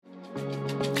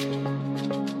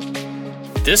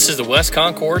This is the West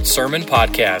Concord Sermon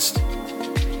Podcast.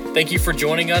 Thank you for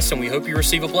joining us, and we hope you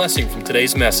receive a blessing from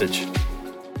today's message.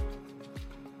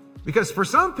 Because for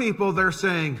some people, they're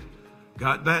saying,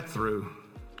 got that through.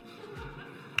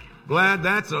 Glad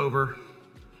that's over.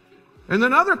 And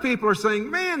then other people are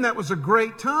saying, man, that was a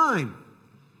great time.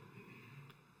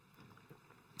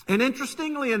 And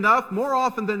interestingly enough, more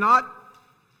often than not,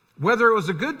 whether it was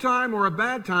a good time or a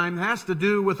bad time has to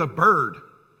do with a bird.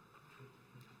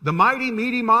 The mighty,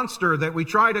 meaty monster that we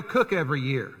try to cook every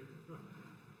year.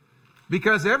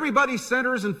 Because everybody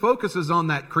centers and focuses on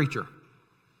that creature.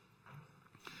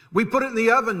 We put it in the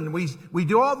oven, we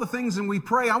do all the things and we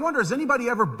pray. I wonder, has anybody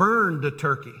ever burned a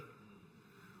turkey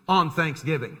on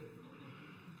Thanksgiving?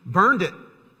 Burned it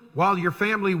while your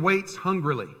family waits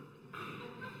hungrily.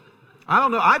 I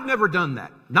don't know, I've never done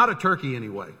that. Not a turkey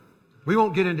anyway. We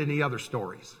won't get into any other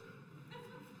stories.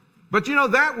 But you know,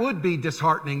 that would be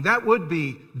disheartening. That would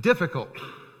be difficult.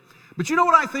 But you know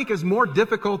what I think is more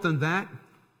difficult than that?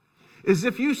 Is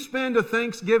if you spend a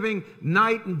Thanksgiving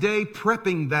night and day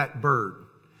prepping that bird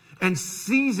and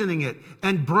seasoning it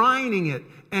and brining it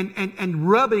and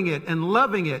rubbing it and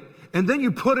loving it. And then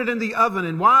you put it in the oven,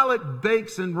 and while it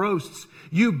bakes and roasts,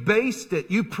 you baste it,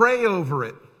 you pray over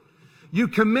it. You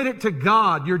commit it to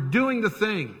God. You're doing the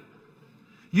thing.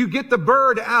 You get the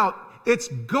bird out. It's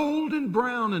golden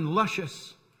brown and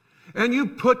luscious. And you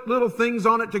put little things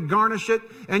on it to garnish it.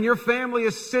 And your family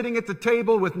is sitting at the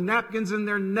table with napkins in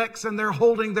their necks, and they're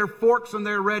holding their forks and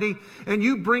they're ready. And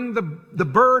you bring the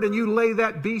bird and you lay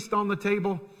that beast on the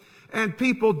table. And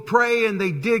people pray and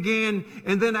they dig in.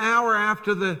 And then an hour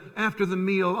after the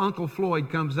meal, Uncle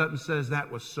Floyd comes up and says,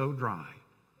 that was so dry.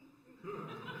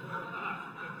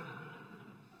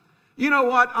 You know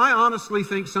what? I honestly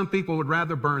think some people would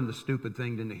rather burn the stupid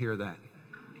thing than to hear that.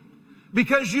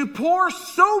 Because you pour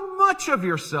so much of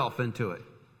yourself into it.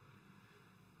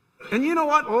 And you know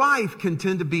what? Life can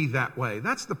tend to be that way.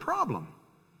 That's the problem.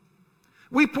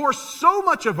 We pour so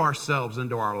much of ourselves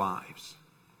into our lives.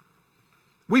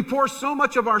 We pour so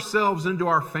much of ourselves into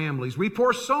our families. We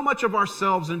pour so much of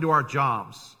ourselves into our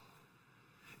jobs,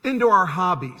 into our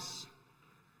hobbies.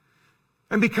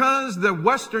 And because the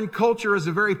Western culture is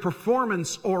a very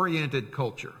performance-oriented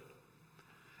culture,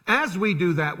 as we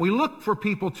do that, we look for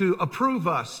people to approve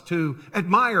us, to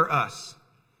admire us,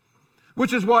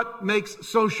 which is what makes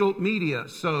social media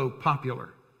so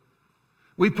popular.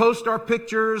 We post our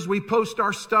pictures, we post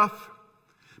our stuff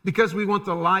because we want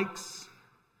the likes.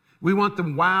 We want the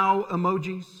wow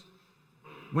emojis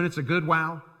when it's a good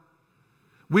wow.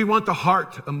 We want the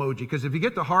heart emoji because if you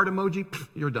get the heart emoji,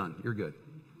 you're done, you're good.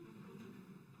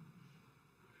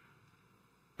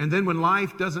 And then when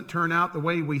life doesn't turn out the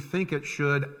way we think it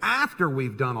should after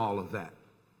we've done all of that,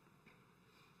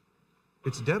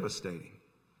 it's devastating.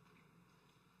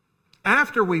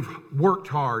 After we've worked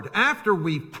hard, after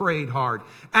we've prayed hard,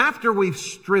 after we've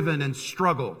striven and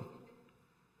struggled,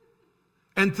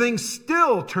 and things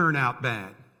still turn out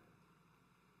bad.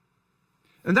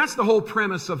 And that's the whole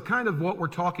premise of kind of what we're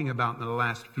talking about in the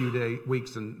last few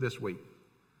weeks and this week.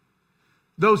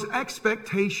 Those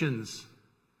expectations,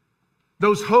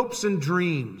 those hopes and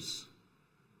dreams,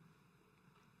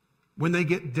 when they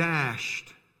get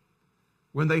dashed,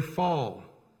 when they fall,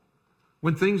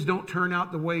 when things don't turn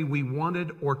out the way we wanted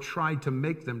or tried to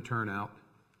make them turn out,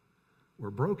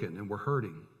 we're broken and we're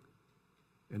hurting.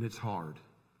 And it's hard.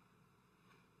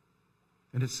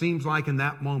 And it seems like in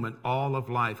that moment, all of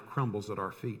life crumbles at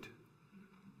our feet.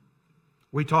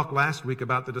 We talked last week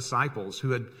about the disciples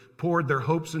who had poured their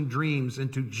hopes and dreams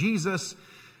into Jesus,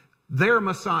 their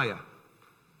Messiah.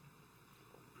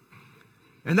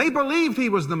 And they believed he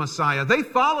was the Messiah. They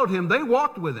followed him. They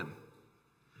walked with him.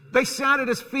 They sat at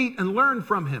his feet and learned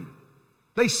from him.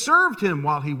 They served him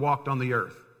while he walked on the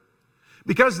earth.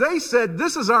 Because they said,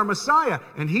 this is our Messiah,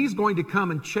 and he's going to come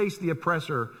and chase the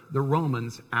oppressor, the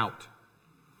Romans, out.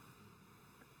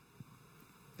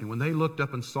 And when they looked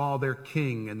up and saw their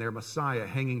king and their Messiah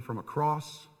hanging from a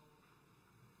cross,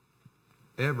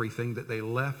 everything that they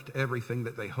left, everything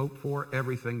that they hoped for,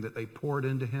 everything that they poured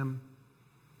into him,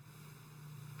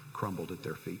 crumbled at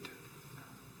their feet.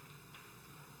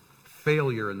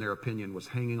 Failure, in their opinion, was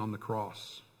hanging on the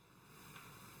cross.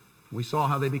 We saw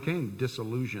how they became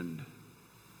disillusioned.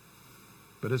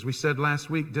 But as we said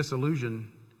last week,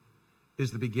 disillusion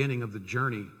is the beginning of the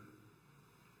journey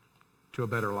to a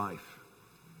better life.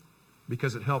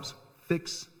 Because it helps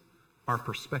fix our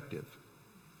perspective.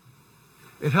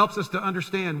 It helps us to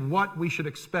understand what we should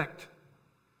expect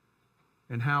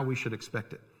and how we should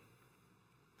expect it.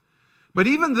 But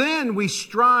even then, we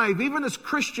strive, even as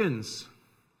Christians.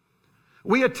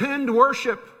 We attend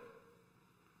worship.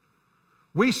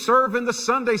 We serve in the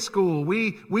Sunday school.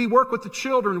 We work with the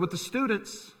children, with the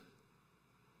students.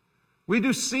 We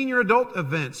do senior adult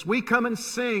events. We come and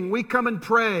sing. We come and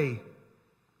pray.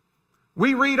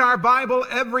 We read our Bible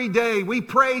every day. We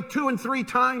pray 2 and 3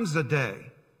 times a day.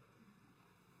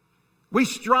 We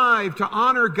strive to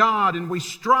honor God, and we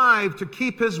strive to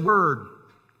keep His word,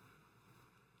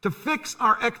 to fix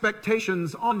our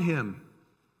expectations on Him.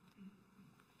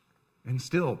 And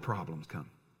still problems come.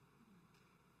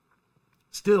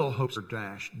 Still hopes are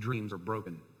dashed, dreams are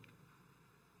broken.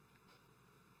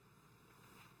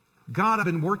 God, I've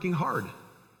been working hard.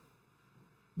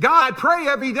 God, I pray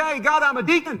every day. God, I'm a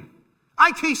deacon.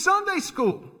 I teach Sunday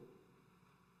school.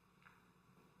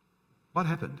 What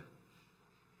happened?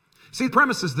 See, the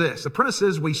premise is this. The premise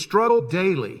is we struggle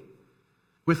daily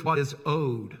with what is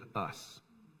owed us.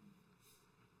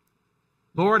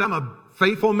 Lord, I'm a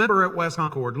faithful member at West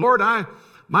Concord. Lord,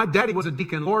 my daddy was a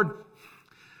deacon. Lord,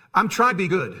 I'm trying to be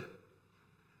good.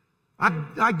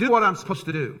 I do what I'm supposed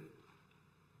to do.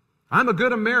 I'm a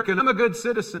good American. I'm a good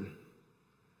citizen.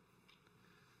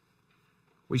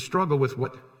 We struggle with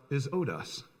what is owed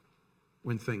us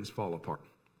when things fall apart.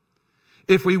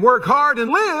 If we work hard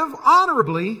and live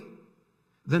honorably,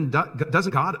 then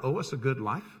doesn't God owe us a good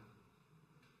life?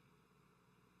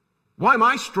 Why am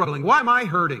I struggling? Why am I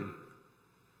hurting?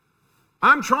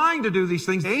 I'm trying to do these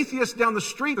things. The atheist down the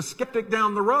street, the skeptic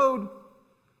down the road,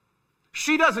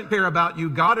 she doesn't care about you,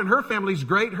 God, and her family's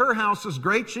great. Her house is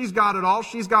great. She's got it all.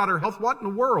 She's got her health. What in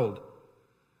the world?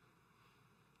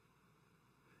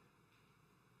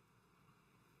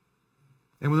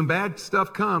 And when bad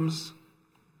stuff comes,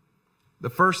 the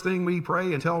first thing we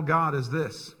pray and tell God is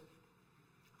this: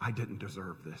 I didn't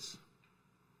deserve this.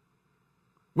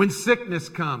 When sickness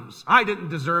comes, I didn't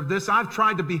deserve this. I've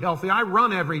tried to be healthy. I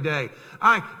run every day.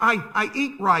 I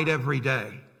eat right every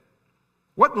day.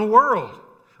 What in the world?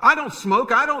 I don't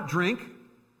smoke. I don't drink.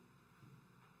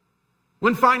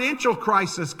 When financial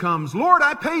crisis comes, Lord,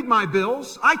 I paid my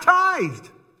bills. I tithed.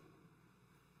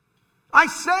 I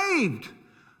saved.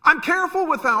 I'm careful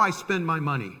with how I spend my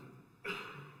money.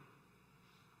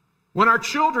 When our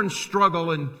children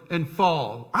struggle and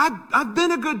fall, I've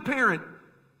been a good parent.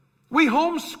 We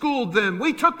homeschooled them.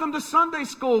 We took them to Sunday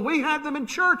school. We had them in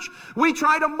church. We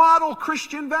try to model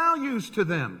Christian values to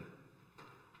them.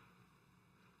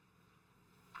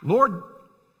 Lord,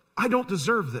 I don't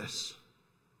deserve this.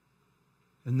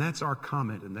 And that's our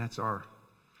comment, and that's our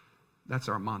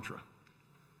mantra.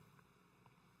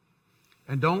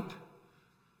 And don't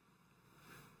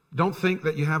think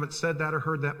that you haven't said that or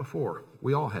heard that before.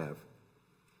 We all have.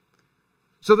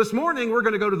 So this morning we're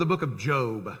going to go to the book of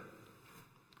Job,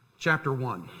 chapter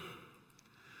 1.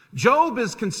 Job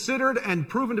is considered and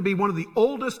proven to be one of the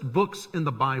oldest books in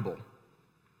the Bible.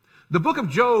 The book of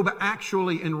Job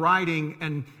actually in writing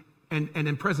and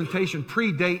in presentation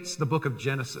predates the book of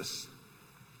Genesis.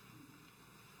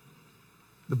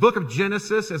 The book of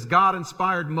Genesis, as God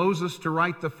inspired Moses to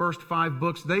write the first 5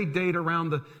 books, they date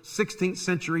around the 16th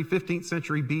century, 15th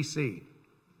century BC.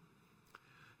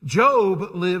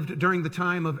 Job lived during the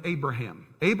time of Abraham.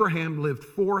 Abraham lived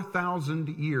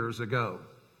 4,000 years ago.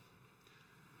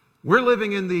 We're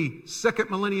living in the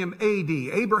 2nd millennium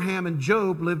AD. Abraham and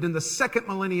Job lived in the 2nd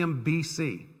millennium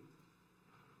BC.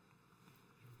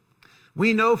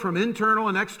 We know from internal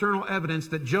and external evidence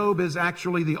that Job is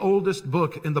actually the oldest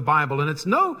book in the Bible. And it's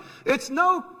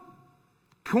no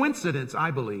coincidence, I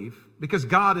believe, because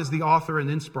God is the author and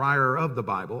inspirer of the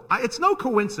Bible. It's no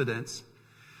coincidence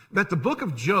that the book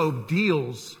of Job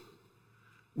deals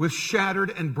with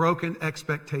shattered and broken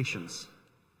expectations.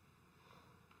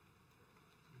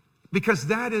 Because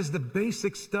that is the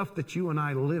basic stuff that you and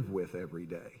I live with every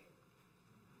day.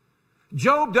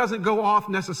 Job doesn't go off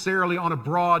necessarily on a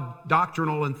broad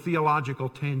doctrinal and theological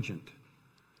tangent.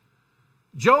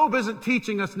 Job isn't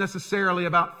teaching us necessarily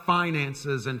about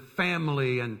finances and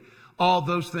family and all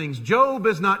those things. Job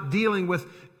is not dealing with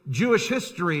Jewish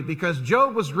history because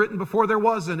Job was written before there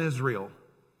was an Israel.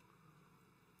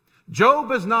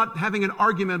 Job is not having an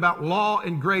argument about law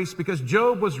and grace because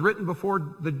Job was written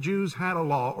before the Jews had a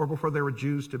law or before there were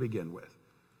Jews to begin with.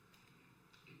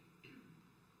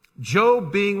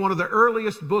 Job, being one of the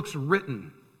earliest books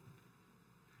written,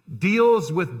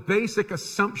 deals with basic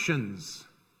assumptions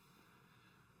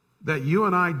that you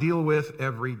and I deal with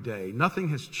every day. Nothing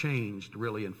has changed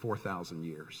really in 4,000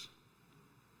 years.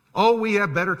 Oh, we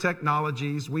have better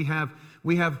technologies. We have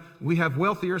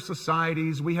wealthier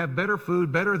societies. We have better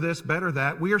food, better this, better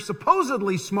that. We are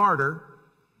supposedly smarter.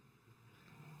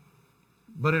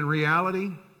 But in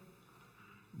reality,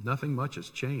 nothing much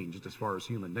has changed as far as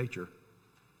human nature,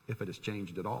 if it has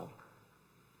changed at all.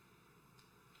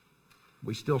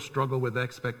 We still struggle with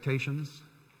expectations.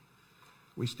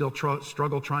 We still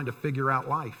struggle trying to figure out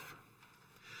life.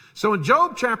 So in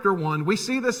Job chapter 1, we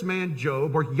see this man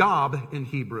Job, or Job in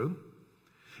Hebrew,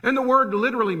 and the word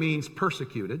literally means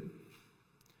persecuted.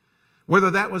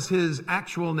 Whether that was his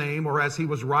actual name or as he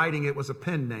was writing it was a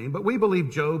pen name, but we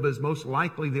believe Job is most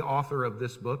likely the author of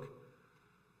this book.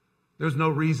 There's no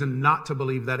reason not to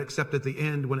believe that, except at the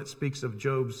end when it speaks of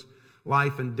Job's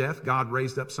life and death, God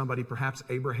raised up somebody, perhaps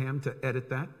Abraham, to edit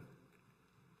that.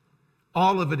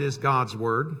 All of it is God's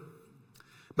word.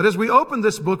 But as we open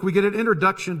this book, we get an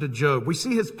introduction to Job. We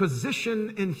see his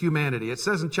position in humanity. It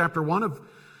says in chapter 1 of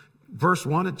verse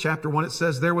 1 in chapter 1, it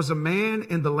says, there was a man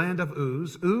in the land of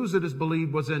Uz. Uz, it is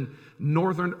believed, was in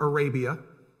northern Arabia,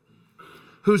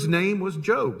 whose name was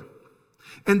Job.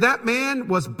 And that man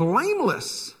was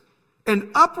blameless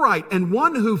and upright, and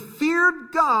one who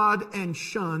feared God and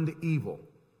shunned evil.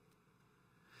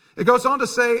 It goes on to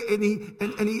say, and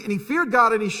he feared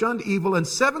God and he shunned evil, and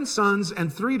 7 sons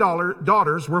and 3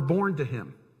 daughters were born to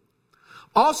him.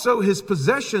 Also his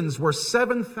possessions were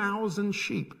 7,000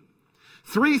 sheep,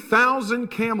 3,000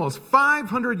 camels,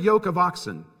 500 yoke of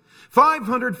oxen,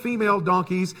 500 female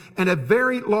donkeys, and a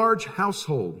very large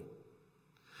household.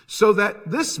 So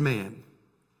that this man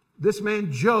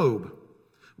Job,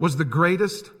 was the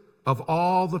greatest of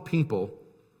all the people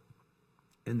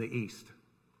in the East.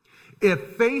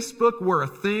 If Facebook were a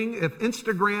thing, if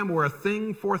Instagram were a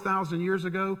thing 4,000 years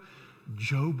ago,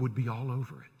 Job would be all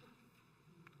over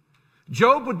it.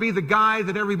 Job would be the guy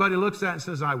that everybody looks at and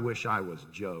says, I wish I was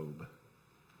Job.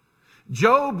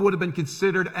 Job would have been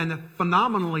considered a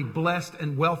phenomenally blessed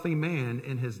and wealthy man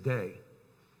in his day.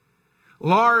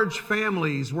 Large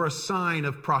families were a sign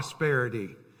of prosperity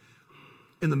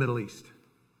in the Middle East.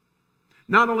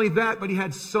 Not only that, but he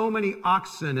had so many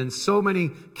oxen and so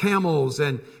many camels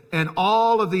and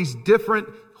all of these different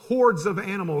hordes of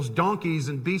animals, donkeys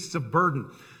and beasts of burden.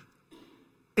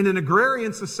 In an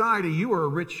agrarian society, you were a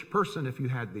rich person if you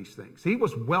had these things. He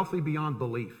was wealthy beyond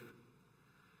belief.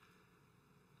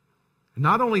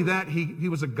 Not only that, he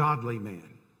was a godly man.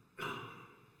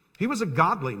 He was a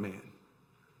godly man.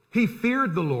 He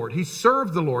feared the Lord. He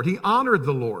served the Lord. He honored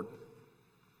the Lord.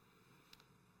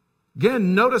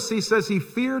 Again, notice he says he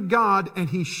feared God and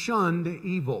he shunned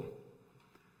evil.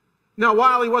 Now,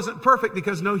 while he wasn't perfect,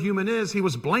 because no human is, he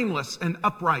was blameless and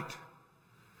upright.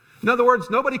 In other words,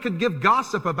 nobody could give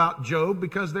gossip about Job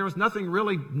because there was nothing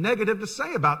really negative to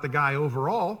say about the guy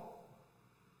overall.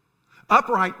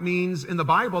 Upright means in the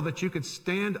Bible that you could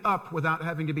stand up without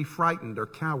having to be frightened or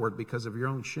coward because of your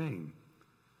own shame.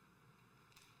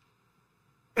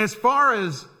 As far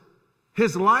as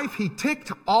his life, he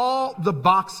ticked all the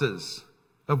boxes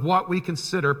of what we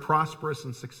consider prosperous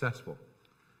and successful,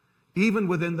 even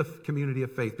within the community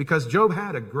of faith, because Job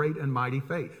had a great and mighty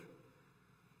faith.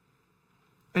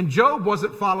 And Job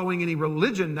wasn't following any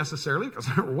religion necessarily, because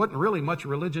there wasn't really much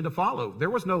religion to follow. There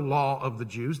was no law of the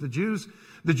Jews. The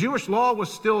Jewish law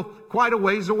was still quite a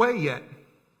ways away yet.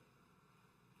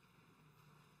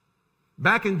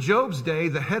 Back in Job's day,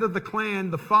 the head of the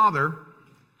clan, the father,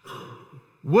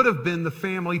 would have been the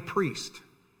family priest.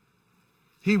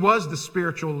 He was the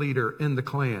spiritual leader in the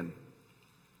clan.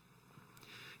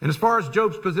 And as far as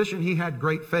Job's position, he had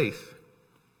great faith.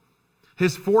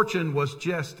 His fortune was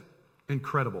just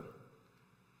incredible.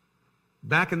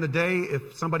 Back in the day,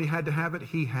 if somebody had to have it,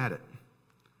 he had it.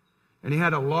 And he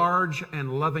had a large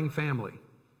and loving family.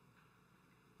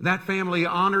 That family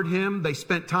honored him. They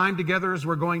spent time together, as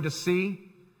we're going to see.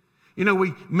 You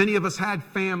know, many of us had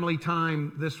family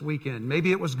time this weekend.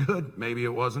 Maybe it was good, maybe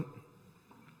it wasn't.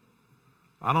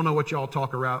 I don't know what y'all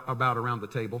talk about around the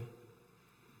table.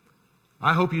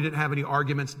 I hope you didn't have any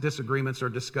arguments, disagreements, or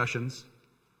discussions.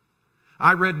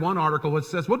 I read one article that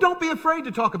says, well, don't be afraid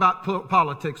to talk about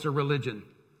politics or religion.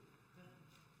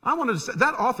 I wanted to say,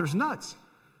 that author's nuts.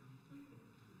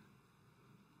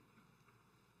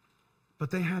 But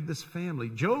they had this family.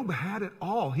 Job had it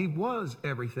all. He was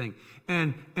everything.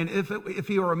 And if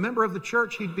he were a member of the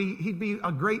church, he'd be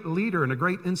a great leader and a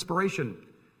great inspiration.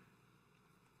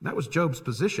 That was Job's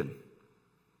position.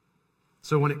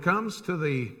 So when it comes to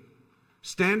the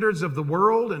standards of the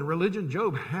world and religion,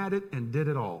 Job had it and did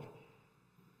it all.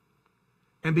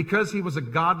 And because he was a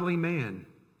godly man,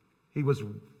 he was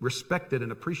respected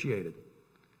and appreciated.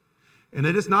 And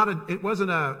it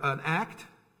wasn't an act.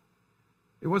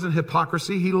 It wasn't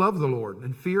hypocrisy. He loved the Lord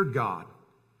and feared God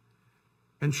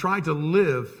and tried to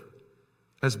live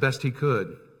as best he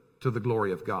could to the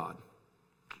glory of God.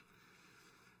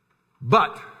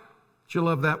 But, do you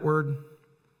love that word?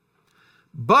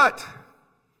 But,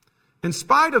 in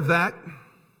spite of that,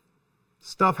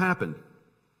 stuff happened.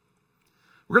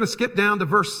 We're going to skip down to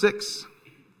verse 6.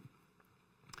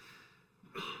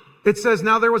 It says,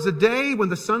 now there was a day when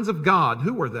the sons of God,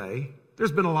 who were they?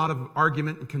 There's been a lot of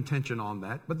argument and contention on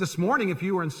that. But this morning, if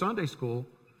you were in Sunday school,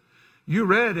 you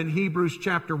read in Hebrews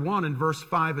chapter 1 and verse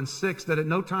 5 and 6 that at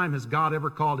no time has God ever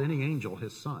called any angel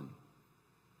his son.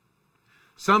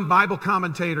 Some Bible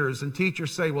commentators and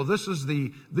teachers say, well,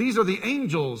 these are the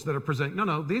angels that are presenting.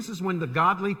 No, this is when the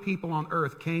godly people on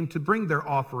earth came to bring their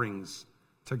offerings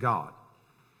to God.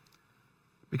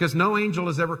 Because no angel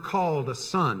is ever called a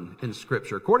son in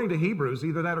Scripture. According to Hebrews,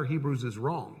 either that or Hebrews is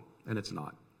wrong, and it's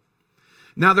not.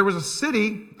 Now there was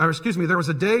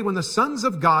a day when the sons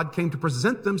of God came to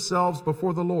present themselves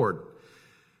before the Lord.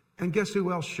 And guess who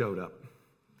else showed up?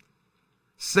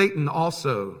 Satan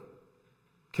also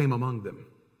came among them.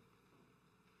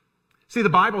 See, the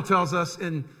Bible tells us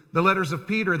in the letters of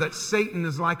Peter that Satan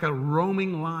is like a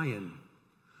roaming lion,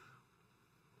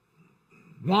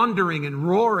 wandering and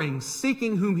roaring,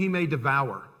 seeking whom he may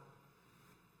devour.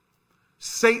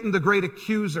 Satan, the great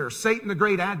accuser, Satan, the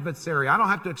great adversary. I don't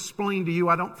have to explain to you,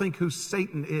 I don't think, who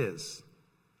Satan is.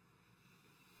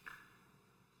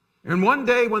 And one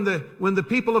day when the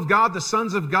people of God, the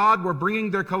sons of God, were bringing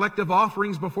their collective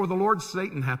offerings before the Lord,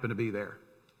 Satan happened to be there.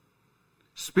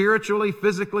 Spiritually,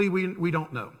 physically, we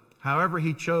don't know. However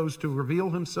he chose to reveal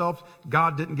himself,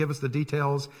 God didn't give us the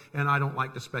details, and I don't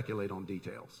like to speculate on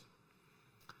details.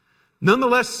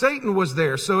 Nonetheless, Satan was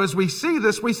there. So as we see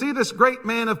this great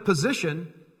man of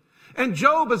position, and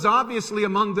Job is obviously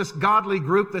among this godly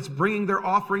group that's bringing their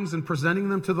offerings and presenting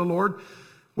them to the Lord.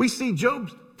 We see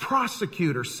Job's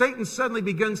prosecutor. Satan suddenly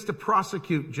begins to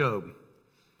prosecute Job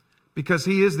because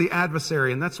he is the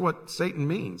adversary, and that's what Satan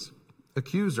means.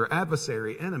 Accuser,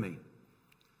 adversary, enemy.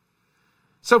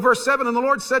 So verse 7, and the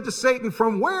Lord said to Satan,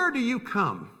 from where do you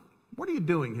come? What are you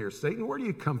doing here, Satan? Where do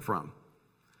you come from?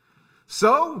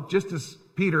 So, just as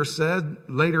Peter said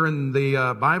later in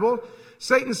the Bible,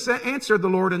 Satan answered the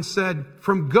Lord and said,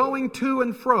 from going to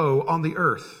and fro on the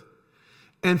earth,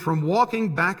 and from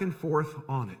walking back and forth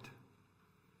on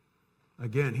it.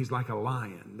 Again, he's like a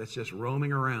lion that's just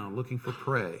roaming around looking for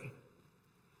prey.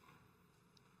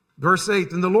 Verse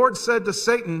 8, and the Lord said to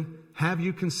Satan, have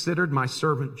you considered my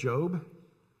servant Job?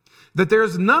 That there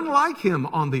is none like him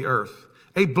on the earth,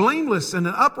 a blameless and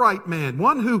an upright man,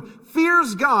 one who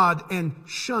fears God and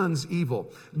shuns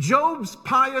evil. Job's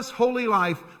pious, holy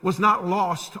life was not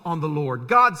lost on the Lord.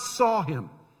 God saw him.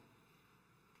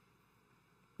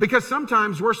 Because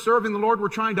sometimes we're serving the Lord, we're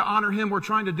trying to honor him, we're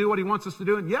trying to do what he wants us to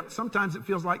do, and yet sometimes it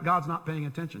feels like God's not paying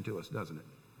attention to us, doesn't it?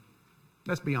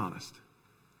 Let's be honest.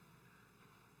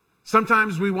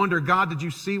 Sometimes we wonder, God, did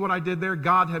you see what I did there?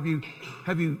 God, have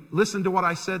you listened to what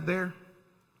I said there?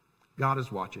 God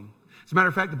is watching. As a matter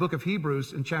of fact, the book of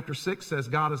Hebrews in chapter 6 says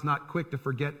God is not quick to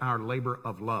forget our labor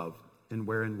of love in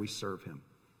wherein we serve him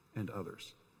and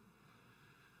others.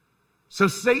 So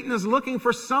Satan is looking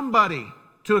for somebody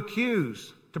to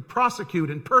accuse, to prosecute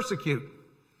and persecute.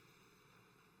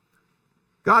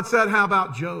 God said, how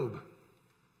about Job?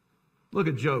 Look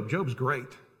at Job. Job's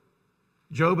great.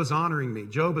 Job is honoring me.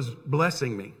 Job is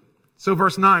blessing me. So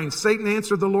verse 9, Satan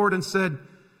answered the Lord and said,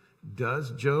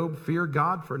 does Job fear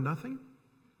God for nothing?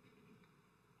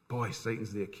 Boy,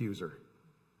 Satan's the accuser.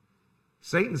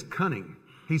 Satan's cunning.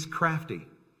 He's crafty.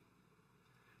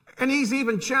 And he's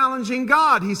even challenging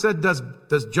God. He said,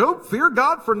 does Job fear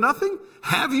God for nothing?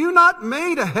 Have you not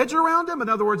made a hedge around him? In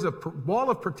other words, a wall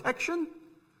of protection?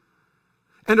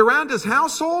 And around his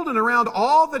household and around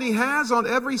all that he has on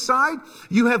every side?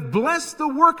 You have blessed the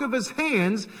work of his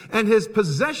hands, and his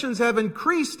possessions have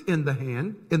increased in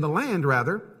the land.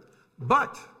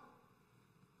 But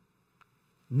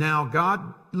now,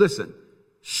 God, listen,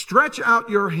 stretch out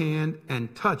your hand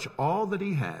and touch all that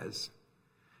he has,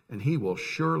 and he will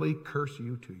surely curse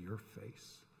you to your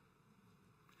face.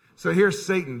 So here's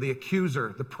Satan, the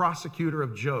accuser, the prosecutor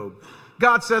of Job.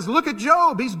 God says, look at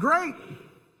Job, he's great.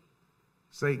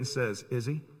 Satan says, is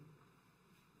he?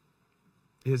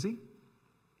 Is he?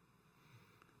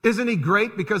 Isn't he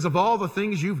great because of all the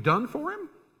things you've done for him?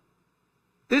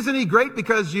 Isn't he great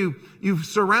because you've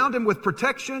surrounded him with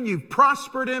protection, you've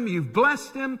prospered him, you've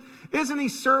blessed him? Isn't he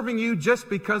serving you just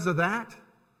because of that?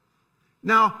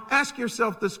 Now, ask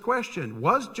yourself this question.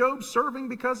 Was Job serving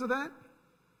because of that?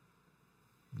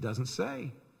 Doesn't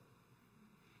say.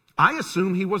 I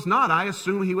assume he was not. I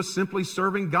assume he was simply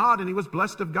serving God, and he was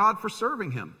blessed of God for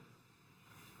serving him.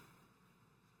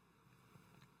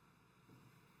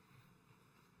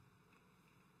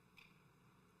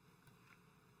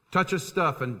 Touch his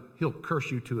stuff and he'll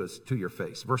curse you to your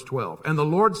face. Verse 12. And the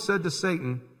Lord said to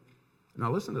Satan,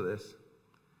 now listen to this.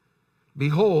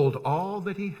 Behold, all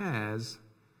that he has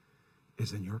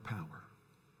is in your power.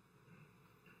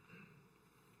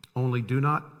 Only do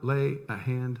not lay a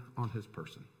hand on his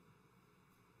person.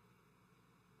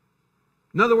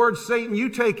 In other words, Satan, you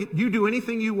take it, you do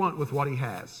anything you want with what he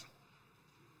has.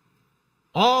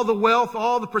 All the wealth,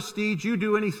 all the prestige, you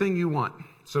do anything you want.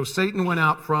 So Satan went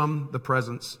out from the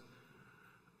presence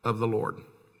of the Lord.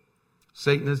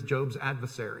 Satan is Job's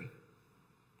adversary.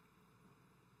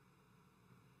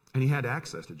 And he had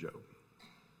access to Job.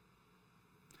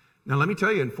 Now let me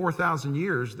tell you, in 4,000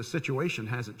 years, the situation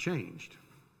hasn't changed.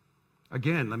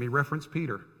 Again, let me reference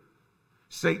Peter.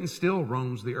 Satan still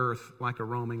roams the earth like a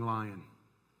roaming lion.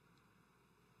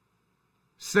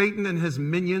 Satan and his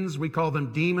minions, we call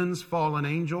them demons, fallen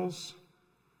angels,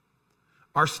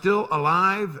 are still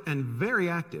alive and very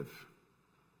active.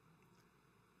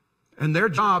 And their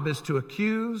job is to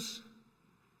accuse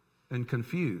and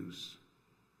confuse.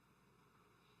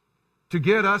 To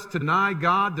get us to deny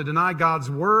God, to deny God's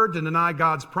word, to deny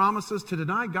God's promises, to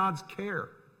deny God's care.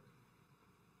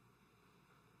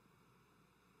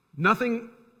 Nothing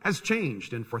has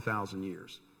changed in 4,000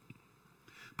 years.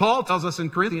 Paul tells us in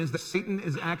Corinthians that Satan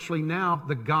is actually now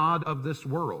the god of this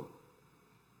world.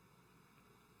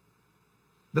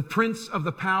 The prince of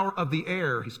the power of the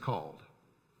air, he's called.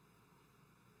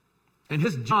 And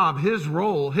his job, his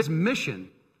role, his mission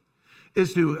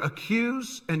is to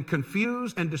accuse and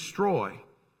confuse and destroy.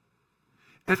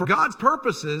 And for God's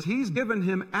purposes, he's given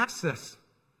him access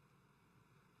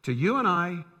to you and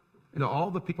I and to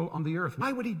all the people on the earth.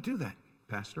 Why would he do that,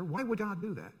 Pastor? Why would God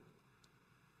do that?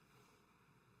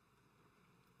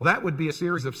 Well, that would be a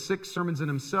series of 6 sermons in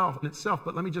itself,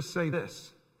 but let me just say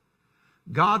this.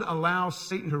 God allows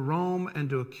Satan to roam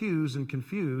and to accuse and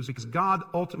confuse because God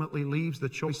ultimately leaves the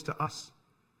choice to us,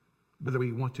 whether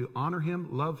we want to honor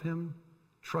him, love him,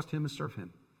 trust him, and serve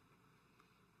him.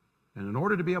 And in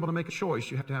order to be able to make a choice,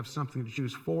 you have to have something to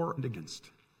choose for and against.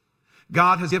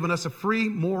 God has given us a free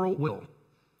moral will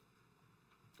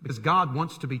because God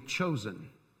wants to be chosen.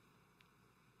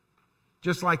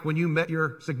 Just like when you met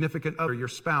your significant other, your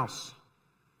spouse,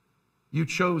 you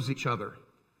chose each other.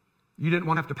 You didn't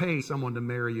want to have to pay someone to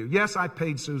marry you. Yes, I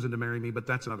paid Susan to marry me, but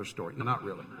that's another story. No, not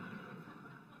really.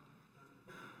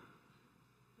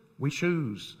 We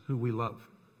choose who we love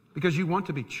because you want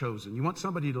to be chosen. You want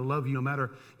somebody to love you no matter,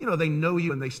 they know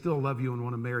you and they still love you and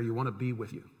want to marry you, want to be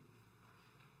with you.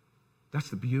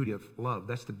 That's the beauty of love.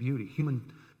 That's the beauty.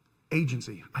 Human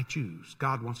agency. I choose.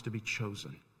 God wants to be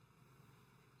chosen.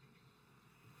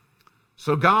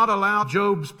 So God allowed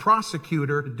Job's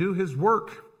prosecutor to do his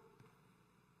work.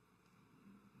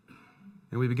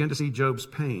 And we begin to see Job's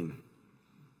pain.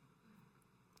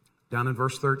 Down in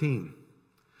verse 13.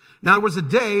 Now there was a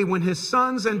day when his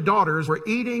sons and daughters were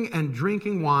eating and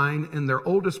drinking wine in their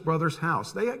oldest brother's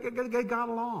house. They got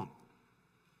along.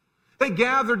 They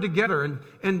gathered together.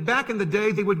 And back in the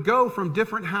day, they would go from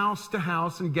different house to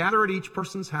house and gather at each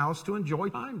person's house to enjoy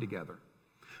time together.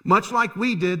 Much like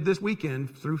we did this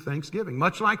weekend through Thanksgiving.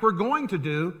 Much like we're going to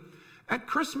do at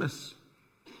Christmas.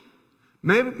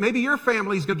 Maybe your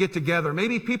family's going to get together.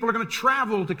 Maybe people are going to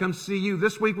travel to come see you.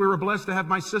 This week we were blessed to have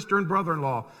my sister and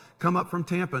brother-in-law come up from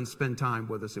Tampa and spend time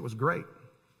with us. It was great.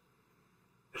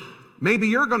 Maybe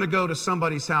you're going to go to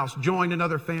somebody's house, join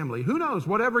another family. Who knows?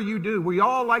 Whatever you do, we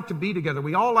all like to be together.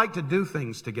 We all like to do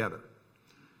things together.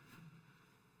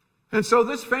 And so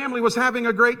this family was having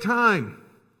a great time.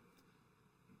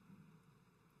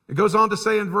 It goes on to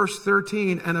say in verse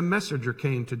 13, and a messenger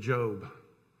came to Job.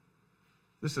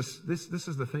 This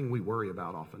is the thing we worry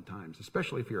about oftentimes,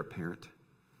 especially if you're a parent. It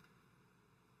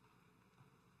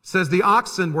says, the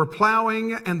oxen were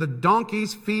plowing and the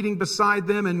donkeys feeding beside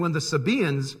them, and when the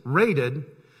Sabaeans raided,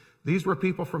 these were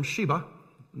people from Sheba,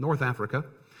 North Africa,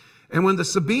 and when the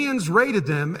Sabaeans raided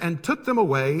them and took them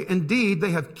away, indeed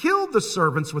they have killed the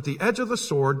servants with the edge of the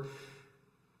sword,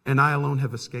 and I alone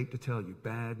have escaped to tell you.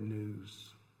 Bad news.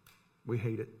 We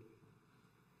hate it.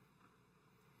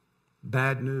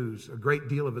 Bad news. A great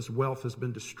deal of his wealth has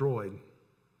been destroyed.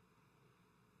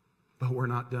 But we're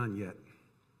not done yet.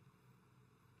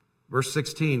 Verse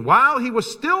 16. While he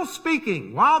was still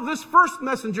speaking, while this first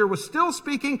messenger was still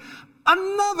speaking,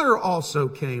 another also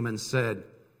came and said,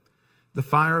 the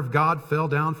fire of God fell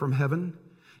down from heaven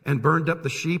and burned up the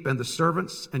sheep and the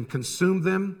servants and consumed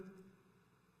them.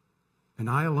 And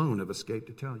I alone have escaped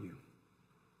to tell you.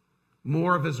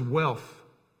 More of his wealth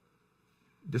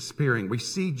despairing. We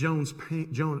see Job's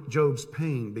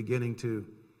pain beginning to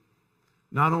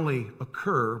not only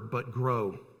occur, but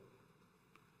grow.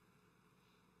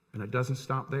 And it doesn't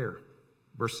stop there.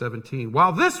 Verse 17.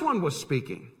 While this one was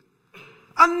speaking,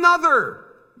 another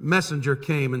messenger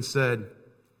came and said,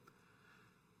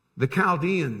 the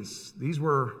Chaldeans, these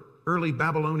were early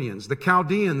Babylonians. The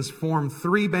Chaldeans formed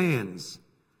 3 bands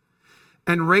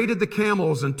and raided the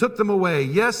camels and took them away.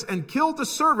 Yes, and killed the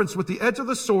servants with the edge of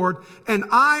the sword, and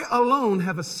I alone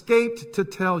have escaped to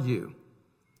tell you.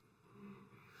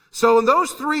 So in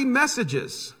those 3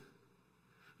 messages,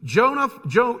 Job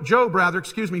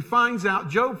finds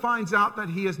out that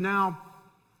he is now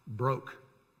broke.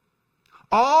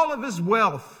 All of his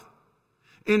wealth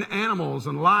in animals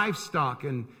and livestock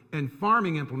and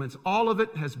farming implements, all of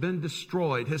it has been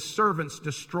destroyed. His servants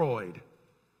destroyed.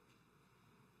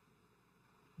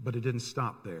 But it didn't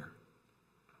stop there.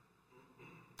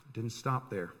 It didn't stop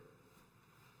there.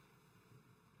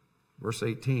 Verse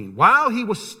 18. While he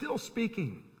was still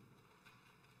speaking,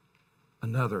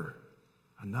 another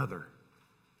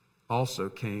also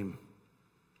came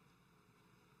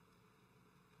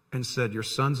and said, your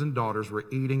sons and daughters were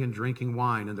eating and drinking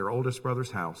wine in their oldest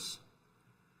brother's house.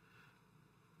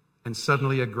 And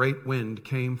suddenly a great wind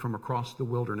came from across the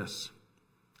wilderness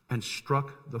and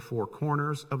struck the 4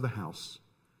 corners of the house.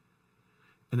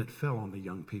 And it fell on the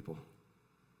young people,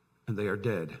 and they are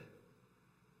dead.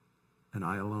 And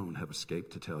I alone have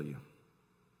escaped to tell you.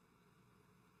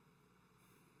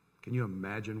 Can you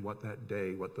imagine what that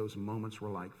day, what those moments were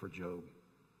like for Job?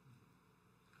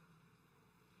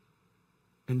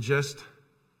 In just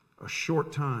a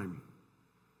short time,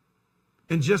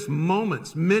 in just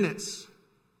moments, minutes,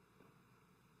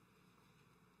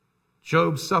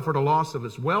 Job suffered a loss of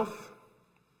his wealth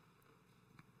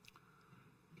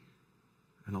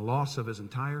and a loss of his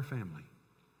entire family.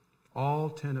 All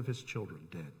 10 of his children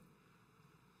dead.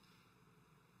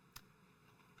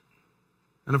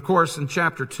 And of course, in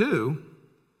chapter 2,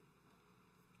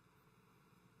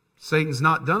 Satan's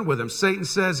not done with him. Satan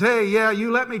says, hey, yeah,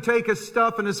 you let me take his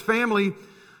stuff and his family,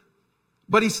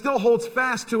 but he still holds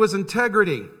fast to his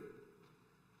integrity.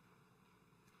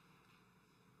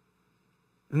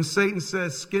 And Satan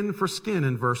says, skin for skin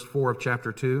in verse 4 of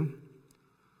chapter 2.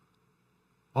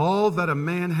 All that a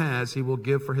man has he will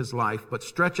give for his life, but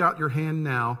stretch out your hand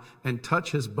now and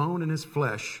touch his bone and his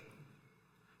flesh,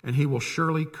 and he will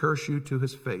surely curse you to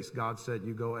his face. God said,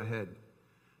 you go ahead.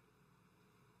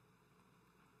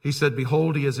 He said,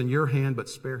 behold, he is in your hand, but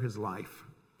spare his life.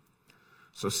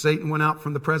 So Satan went out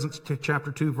from the presence,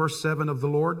 chapter 2, verse 7 of the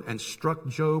Lord, and struck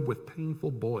Job with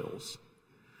painful boils,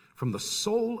 from the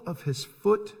sole of his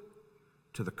foot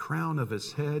to the crown of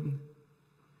his head.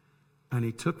 And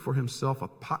he took for himself a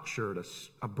potsherd,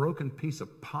 a broken piece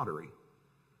of pottery,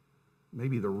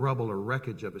 maybe the rubble or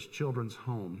wreckage of his children's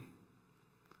home.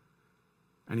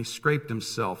 And he scraped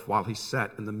himself while he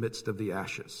sat in the midst of the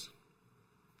ashes.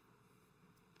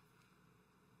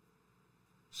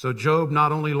 So Job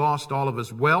not only lost all of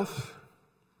his wealth,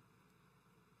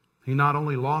 he not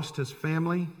only lost his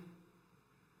family,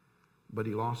 but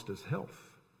he lost his health.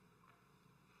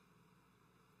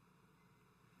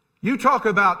 You talk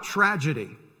about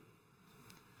tragedy.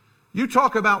 You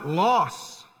talk about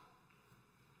loss.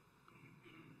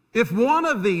 If one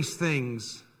of these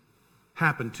things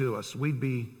happened to us, we'd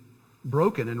be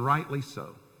broken, and rightly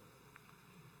so.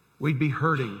 We'd be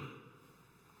hurting,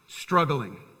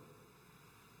 struggling.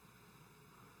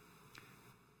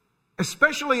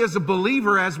 Especially as a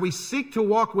believer, as we seek to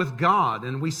walk with God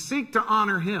and we seek to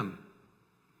honor Him.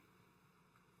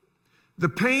 The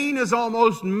pain is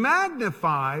almost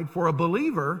magnified for a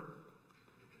believer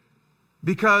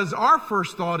because our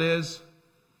first thought is,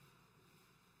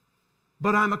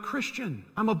 but I'm a Christian,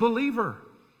 I'm a believer.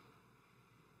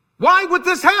 Why would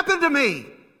this happen to me?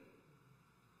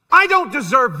 I don't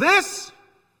deserve this.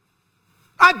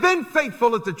 I've been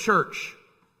faithful at the church.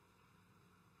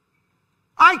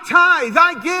 I tithe,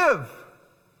 I give.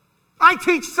 I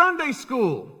teach Sunday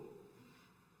school.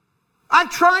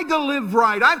 I've tried to live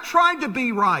right. I've tried to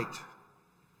be right.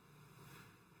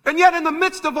 And yet in the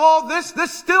midst of all this,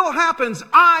 this still happens.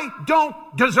 I don't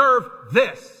deserve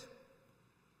this.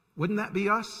 Wouldn't that be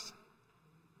us?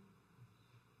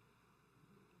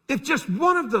 If just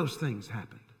one of those things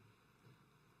happened.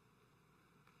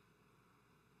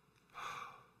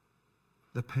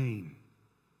 The pain,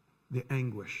 the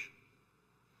anguish.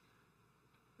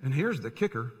 And here's the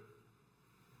kicker.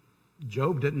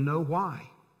 Job didn't know why.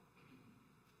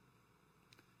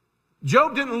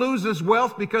 Job didn't lose his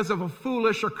wealth because of a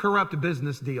foolish or corrupt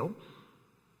business deal.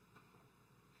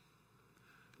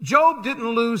 Job didn't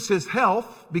lose his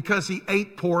health because he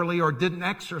ate poorly or didn't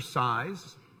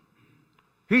exercise.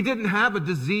 He didn't have a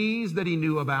disease that he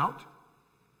knew about.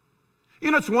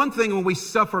 You know, it's one thing when we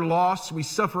suffer loss, we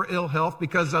suffer ill health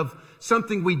because of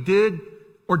something we did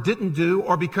or didn't do,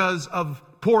 or because of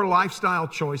poor lifestyle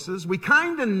choices. We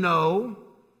kind of know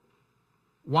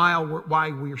why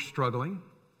we're struggling.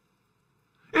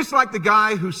 It's like the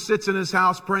guy who sits in his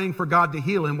house praying for God to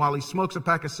heal him while he smokes a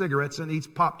pack of cigarettes and eats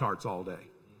Pop-Tarts all day.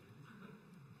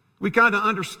 We kind of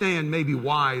understand maybe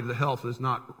why the health is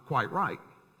not quite right.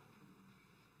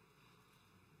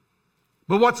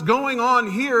 But what's going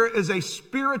on here is a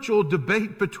spiritual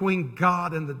debate between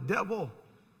God and the devil.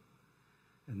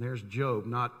 And there's Job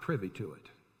not privy to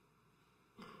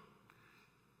it.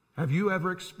 Have you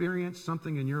ever experienced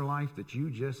something in your life that you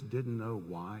just didn't know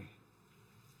why?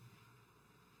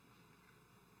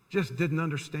 Just didn't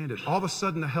understand it. All of a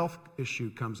sudden a health issue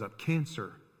comes up.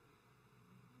 Cancer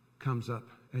comes up.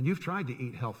 And you've tried to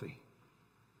eat healthy.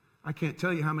 I can't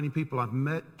tell you how many people I've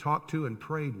met, talked to, and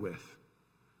prayed with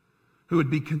who would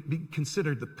be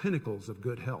considered the pinnacles of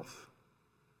good health.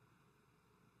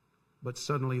 But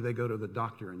suddenly they go to the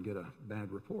doctor and get a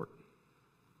bad report.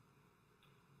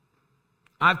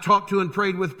 I've talked to and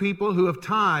prayed with people who have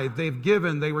tithed, they've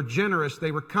given, they were generous,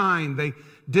 they were kind, they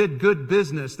did good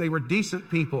business, they were decent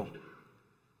people.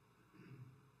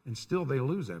 And still they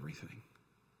lose everything.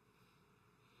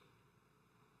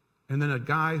 And then a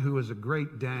guy who is a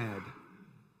great dad.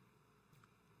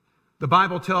 The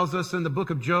Bible tells us in the book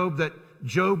of Job that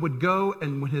Job would go,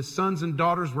 and when his sons and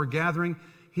daughters were gathering,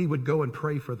 he would go and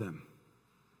pray for them.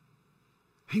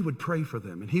 He would pray for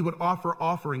them, and he would offer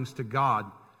offerings to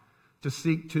God to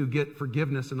seek to get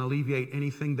forgiveness and alleviate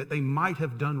anything that they might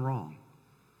have done wrong.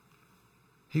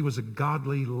 He was a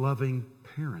godly, loving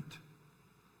parent.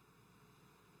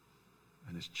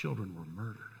 And his children were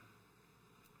murdered.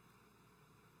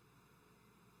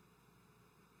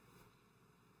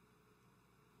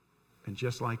 And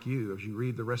just like you, as you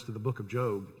read the rest of the book of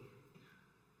Job,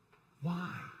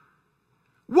 why?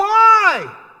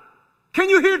 Why? Can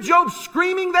you hear Job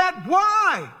screaming that?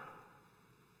 Why?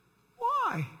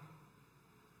 Why?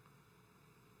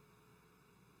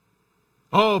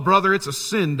 Oh, brother, it's a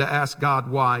sin to ask God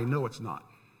why. No, it's not.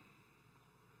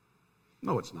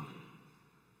 No, it's not.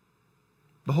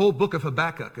 The whole book of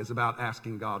Habakkuk is about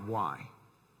asking God why.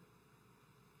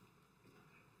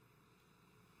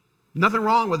 Nothing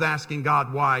wrong with asking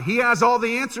God why. He has all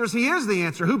the answers. He is the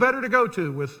answer. Who better to go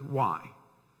to with why?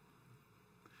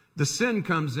 The sin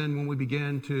comes in when we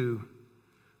begin to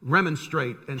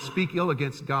remonstrate and speak ill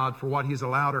against God for what He's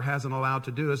allowed or hasn't allowed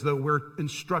to do, as though we're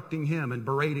instructing Him and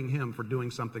berating Him for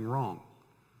doing something wrong.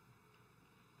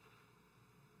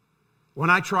 When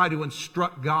I try to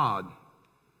instruct God,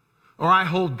 or I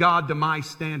hold God to my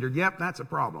standard, yep, that's a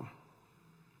problem.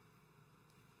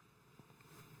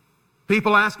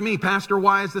 People ask me, Pastor,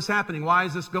 why is this happening? Why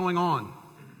is this going on?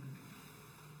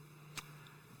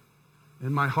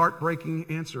 And my heartbreaking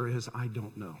answer is, I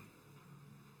don't know.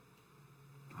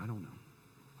 I don't know.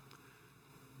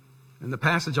 And the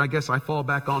passage I guess I fall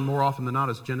back on more often than not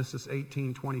is Genesis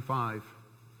 18:25.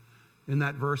 In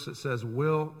that verse it says,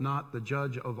 will not the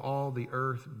judge of all the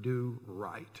earth do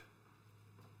right?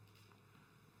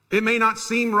 It may not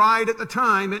seem right at the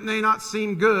time. It may not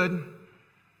seem good.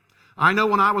 I know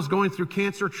when I was going through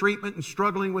cancer treatment and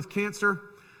struggling with cancer,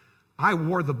 I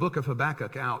wore the book of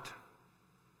Habakkuk out.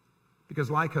 Because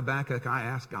like Habakkuk, I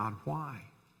asked God, why?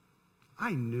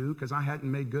 I knew because I hadn't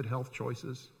made good health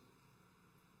choices.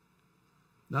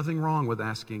 Nothing wrong with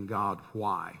asking God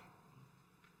why.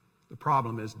 The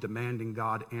problem is demanding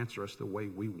God answer us the way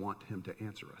we want Him to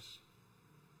answer us.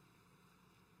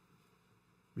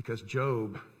 Because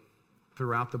Job,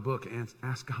 throughout the book,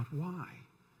 asked God why.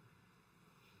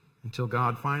 Until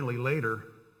God finally later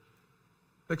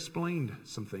explained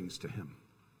some things to him.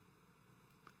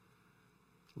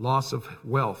 Loss of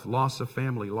wealth, loss of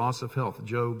family, loss of health,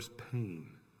 Job's pain.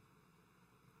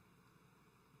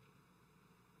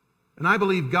 And I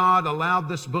believe God allowed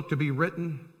this book to be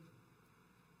written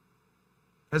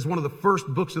as one of the first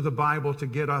books of the Bible to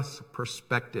get us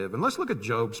perspective. And let's look at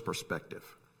Job's perspective.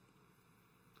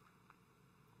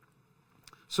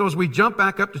 So as we jump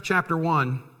back up to chapter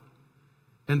 1,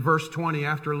 in verse 20,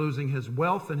 after losing his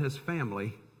wealth and his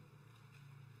family,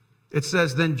 it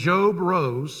says, then Job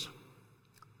rose,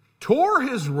 tore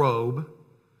his robe,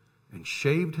 and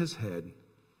shaved his head,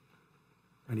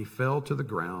 and he fell to the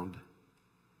ground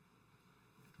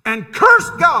and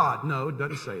cursed God. No, it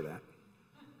doesn't say that.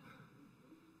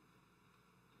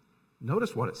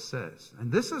 Notice what it says. And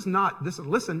this is not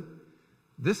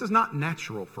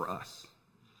natural for us,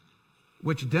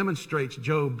 which demonstrates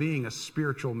Job being a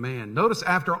spiritual man. Notice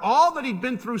after all that he'd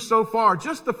been through so far,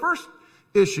 just the first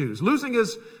issues, losing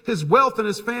his wealth and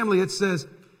his family, it says,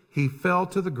 he fell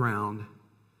to the ground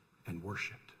and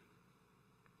worshiped.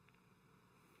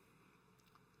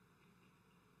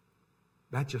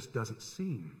 That just doesn't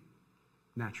seem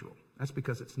natural. That's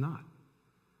because it's not.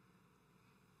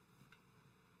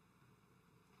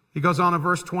 He goes on in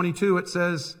verse 22, it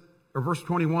says, or verse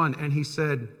 21, and he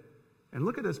said, and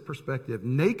look at his perspective,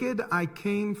 naked I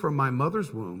came from my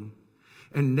mother's womb,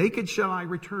 and naked shall I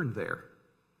return there.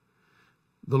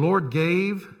 The Lord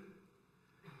gave,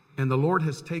 and the Lord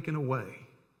has taken away.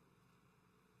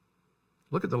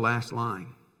 Look at the last line.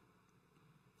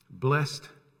 Blessed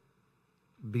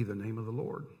be the name of the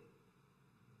Lord.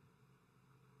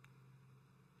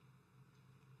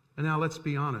 And now let's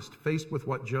be honest. Faced with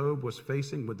what Job was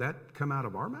facing, would that come out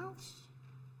of our mouths?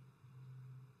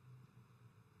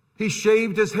 He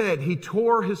shaved his head. He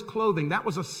tore his clothing. That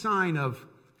was a sign of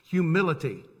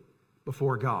humility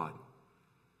before God.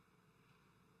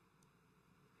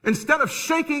 Instead of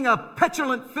shaking a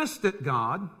petulant fist at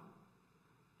God,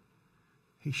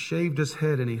 he shaved his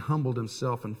head and he humbled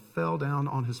himself and fell down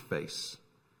on his face,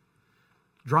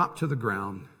 dropped to the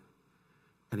ground,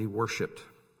 and he worshiped.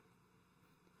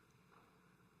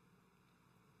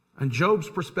 And Job's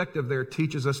perspective there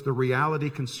teaches us the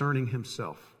reality concerning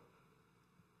himself.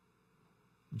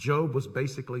 Job was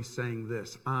basically saying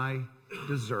this: I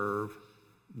deserve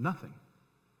nothing.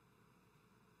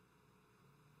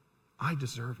 I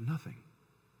deserve nothing.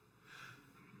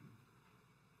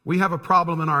 We have a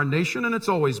problem in our nation, and it's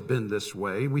always been this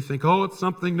way. We think, oh, it's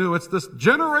something new. It's this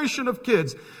generation of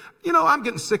kids. You know, I'm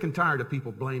getting sick and tired of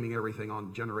people blaming everything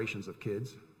on generations of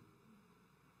kids.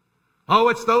 Oh,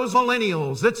 it's those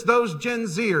millennials. It's those Gen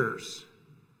Zers.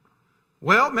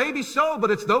 Well, maybe so,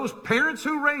 but it's those parents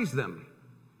who raised them.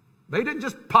 They didn't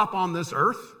just pop on this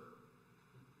earth.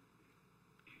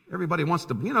 Everybody wants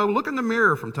to, look in the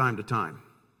mirror from time to time.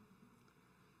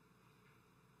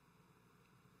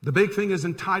 The big thing is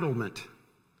entitlement.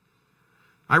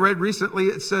 I read recently,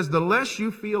 it says, the less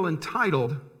you feel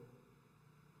entitled,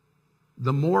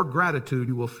 the more gratitude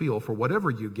you will feel for whatever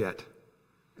you get,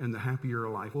 and the happier your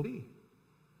life will be.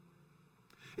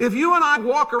 If you and I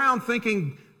walk around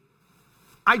thinking,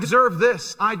 I deserve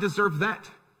this, I deserve that,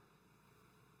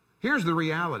 here's the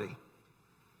reality.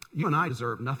 You and I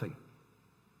deserve nothing.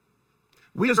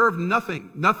 We deserve nothing.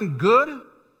 Nothing good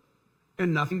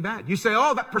and nothing bad. You say,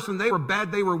 oh, that person, they were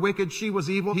bad, they were wicked, she was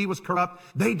evil, he was corrupt.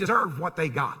 They deserve what they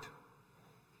got.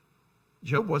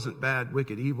 Job wasn't bad,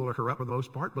 wicked, evil, or corrupt for the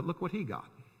most part, but look what he got.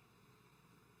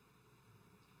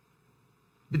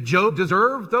 Did Job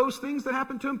deserve those things that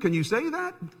happened to him? Can you say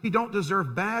that? We don't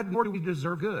deserve bad, nor do we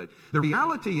deserve good. The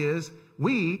reality is,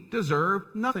 we deserve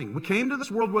nothing. We came to this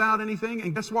world without anything,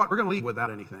 and guess what? We're going to leave without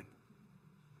anything.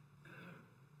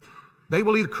 They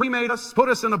will either cremate us, put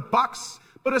us in a box,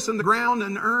 put us in the ground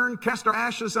and urn, cast our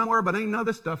ashes somewhere, but ain't none of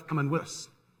this stuff coming with us.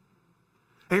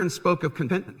 Aaron spoke of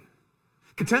contentment.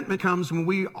 Contentment comes when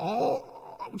we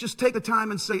all just take the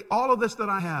time and say, all of this that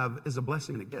I have is a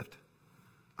blessing and a gift.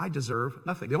 I deserve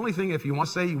nothing. The only thing, if you want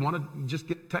to say, you want to just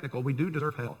get technical, we do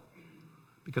deserve hell.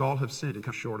 Because all have sinned and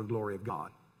come short of the glory of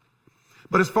God.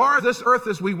 But as far as this earth,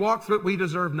 as we walk through it, we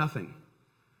deserve nothing.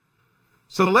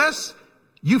 So the less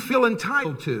you feel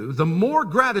entitled to, the more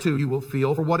gratitude you will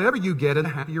feel for whatever you get, and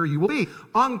the happier you will be.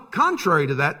 On contrary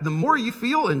to that, the more you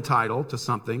feel entitled to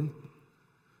something,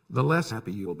 the less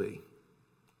happy you will be.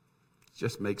 It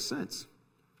just makes sense.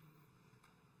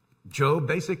 Job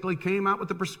basically came out with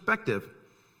the perspective,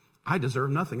 I deserve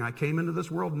nothing. I came into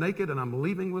this world naked, and I'm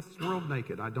leaving with this world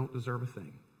naked. I don't deserve a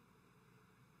thing.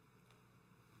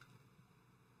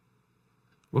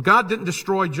 Well, God didn't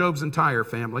destroy Job's entire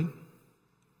family.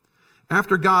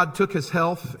 After God took his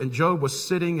health and Job was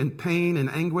sitting in pain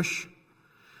and anguish,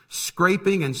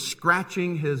 scraping and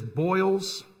scratching his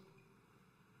boils,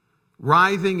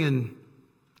 writhing in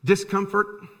discomfort,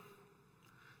 it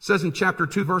says in chapter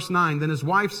 2, verse 9, then his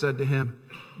wife said to him,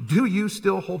 do you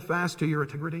still hold fast to your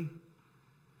integrity?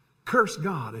 Curse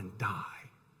God and die.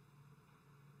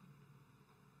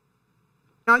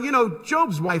 Now,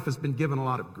 Job's wife has been given a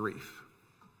lot of grief.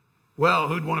 Well,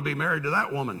 who'd want to be married to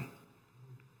that woman?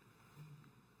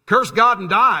 Curse God and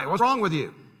die. What's wrong with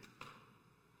you?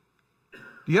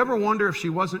 Do you ever wonder if she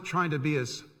wasn't trying to be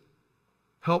as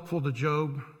helpful to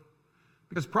Job?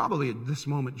 Because probably at this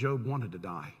moment, Job wanted to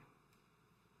die.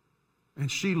 And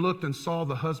she looked and saw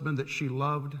the husband that she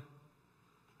loved.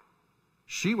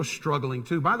 She was struggling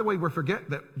too. By the way, we forget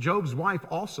that Job's wife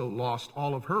also lost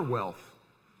all of her wealth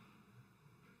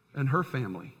and her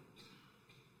family.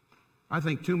 I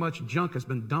think too much junk has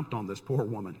been dumped on this poor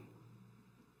woman.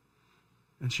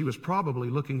 And she was probably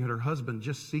looking at her husband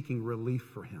just seeking relief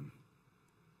for him.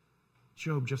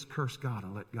 Job, just curse God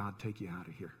and let God take you out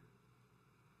of here.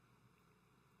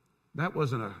 That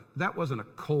wasn't a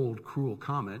cold, cruel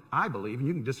comment, I believe, and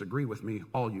you can disagree with me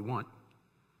all you want.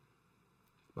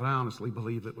 But I honestly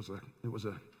believe it was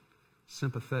a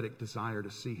sympathetic desire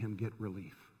to see him get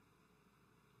relief.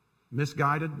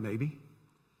 Misguided, maybe.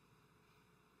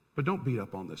 But don't beat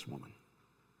up on this woman.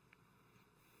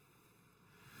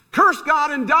 Curse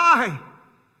God and die.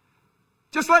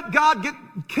 Just let God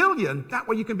kill you, and that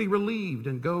way you can be relieved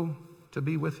and go to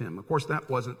be with him. Of course, that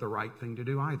wasn't the right thing to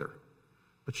do either.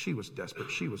 But she was desperate.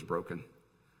 She was broken.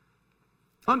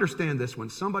 Understand this, when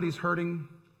somebody's hurting,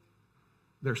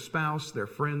 their spouse, their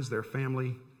friends, their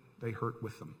family, they hurt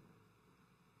with them.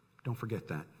 Don't forget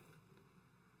that.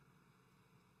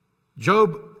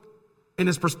 Job, in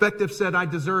his perspective, said, I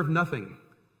deserve nothing.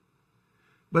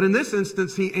 But in this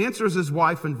instance, he answers his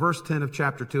wife in verse 10 of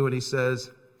chapter 2, and he says,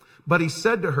 but he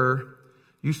said to her,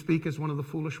 you speak as one of the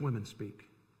foolish women speak.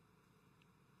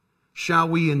 Shall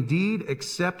we indeed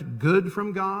accept good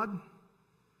from God?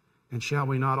 And shall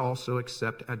we not also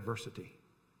accept adversity?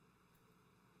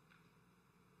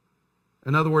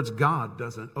 In other words, God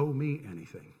doesn't owe me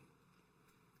anything.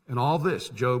 And all this,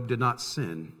 Job did not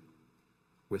sin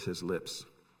with his lips.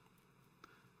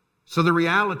 So the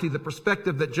reality, the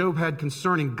perspective that Job had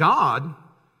concerning God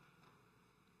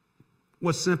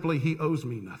was simply, he owes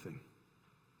me nothing.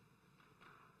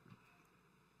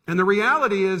 And the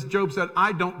reality is, Job said,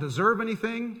 I don't deserve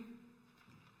anything,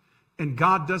 and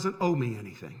God doesn't owe me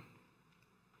anything.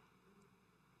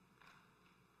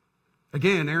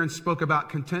 Again, Aaron spoke about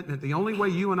contentment. The only way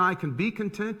you and I can be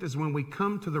content is when we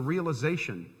come to the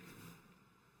realization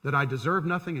that I deserve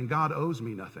nothing and God owes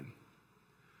me nothing.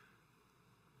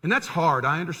 And that's hard,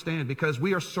 I understand, because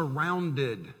we are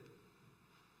surrounded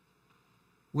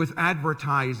with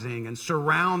advertising and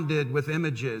surrounded with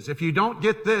images. If you don't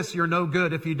get this, you're no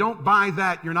good. If you don't buy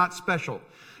that, you're not special.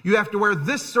 You have to wear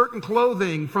this certain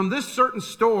clothing from this certain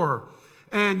store,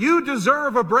 and you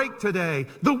deserve a break today.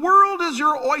 The world is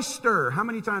your oyster. How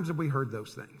many times have we heard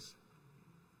those things?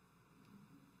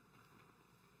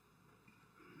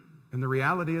 And the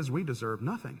reality is we deserve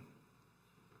nothing.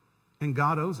 And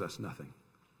God owes us nothing.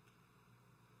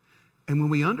 And when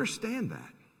we understand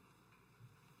that,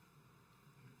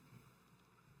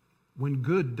 when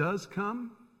good does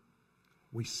come,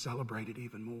 we celebrate it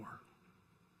even more.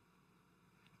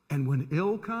 And when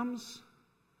ill comes,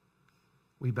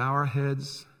 we bow our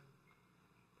heads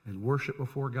and worship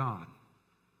before God.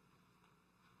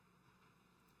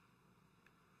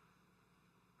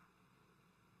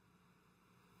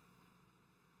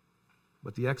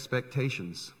 But the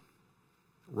expectations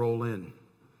roll in.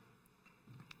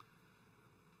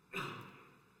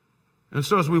 And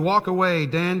so as we walk away,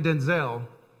 Dan Denzel,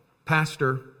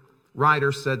 pastor,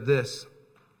 writer, said this.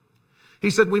 He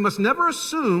said, we must never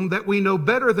assume that we know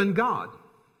better than God.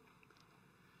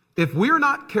 If we're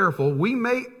not careful, we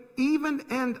may even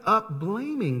end up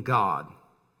blaming God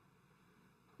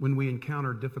when we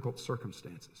encounter difficult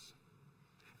circumstances.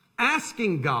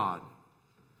 Asking God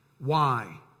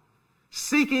why.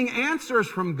 Seeking answers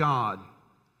from God.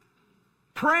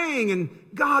 Praying and,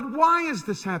 God, why is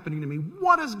this happening to me?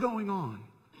 What is going on?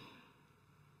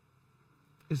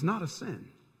 Is not a sin.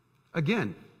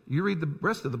 Again, you read the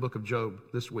rest of the book of Job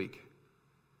this week.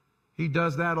 He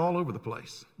does that all over the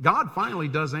place. God finally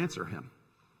does answer him.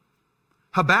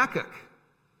 Habakkuk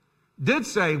did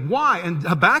say, why? And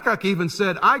Habakkuk even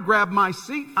said, I grabbed my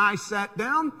seat, I sat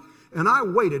down, and I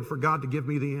waited for God to give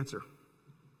me the answer.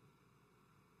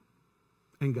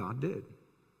 And God did.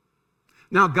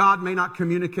 Now, God may not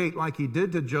communicate like he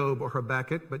did to Job or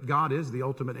Habakkuk, but God is the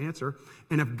ultimate answer.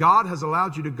 And if God has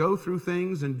allowed you to go through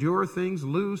things, endure things,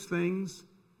 lose things,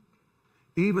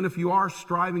 even if you are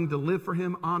striving to live for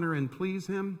him, honor and please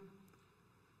him,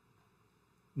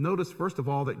 notice, first of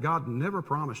all, that God never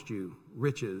promised you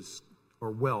riches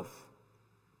or wealth.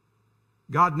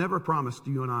 God never promised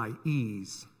you and I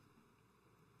ease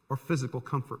or physical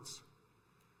comforts.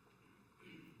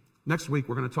 Next week,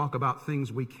 we're going to talk about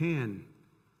things we can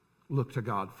look to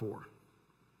God for.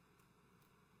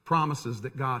 Promises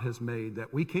that God has made,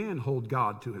 that we can hold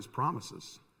God to his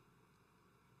promises.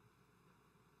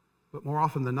 But more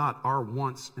often than not, our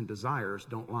wants and desires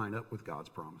don't line up with God's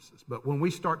promises. But when we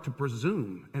start to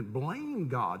presume and blame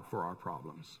God for our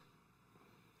problems,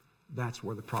 that's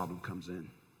where the problem comes in.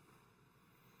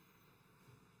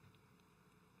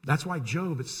 That's why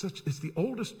Job, it's the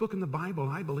oldest book in the Bible,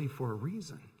 I believe, for a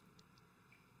reason.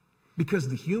 Because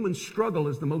the human struggle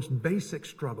is the most basic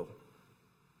struggle.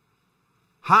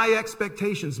 High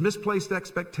expectations, misplaced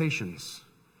expectations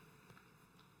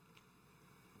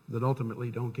that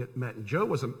ultimately don't get met. And Job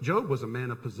was a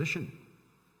man of position.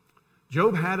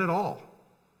 Job had it all.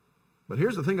 But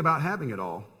here's the thing about having it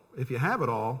all. If you have it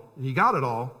all, and you got it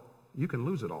all, you can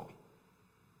lose it all.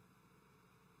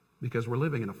 Because we're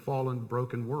living in a fallen,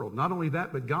 broken world. Not only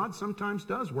that, but God sometimes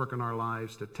does work in our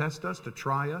lives to test us, to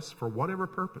try us, for whatever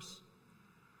purpose.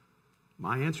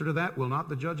 My answer to that, will not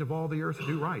the judge of all the earth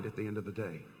do right at the end of the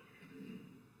day?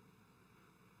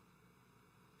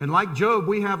 And like Job,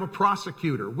 we have a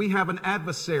prosecutor. We have an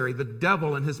adversary, the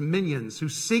devil and his minions, who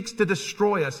seeks to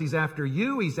destroy us. He's after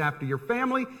you. He's after your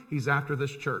family. He's after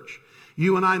this church.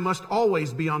 You and I must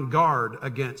always be on guard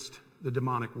against the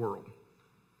demonic world.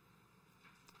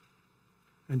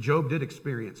 And Job did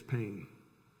experience pain,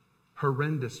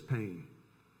 horrendous pain.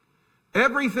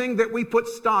 Everything that we put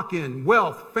stock in,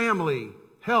 wealth, family,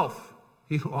 health,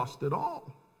 he lost it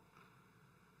all.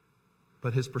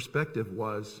 But his perspective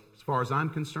was, as far as I'm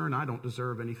concerned, I don't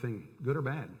deserve anything good or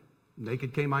bad.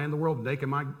 Naked came I in the world,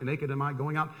 naked am I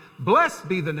going out. Blessed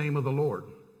be the name of the Lord.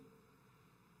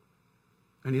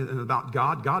 And about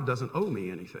God, God doesn't owe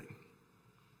me anything.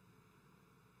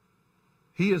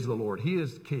 He is the Lord. He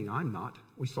is the King. I'm not.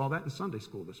 We saw that in Sunday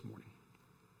school this morning.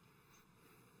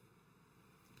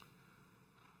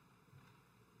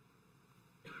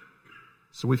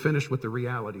 So we finished with the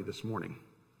reality this morning.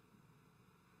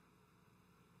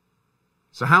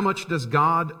 So how much does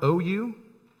God owe you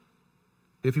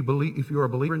if you are a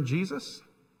believer in Jesus?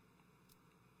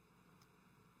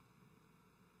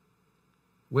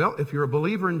 Well, if you're a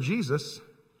believer in Jesus,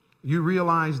 you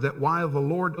realize that while the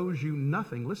Lord owes you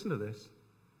nothing, listen to this,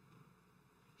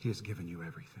 He has given you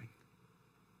everything.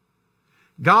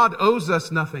 God owes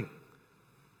us nothing,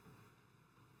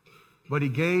 but He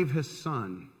gave His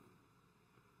Son.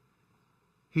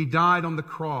 He died on the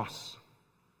cross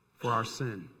for our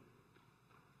sin.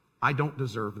 I don't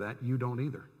deserve that. You don't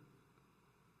either.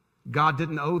 God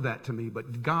didn't owe that to me,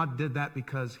 but God did that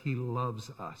because He loves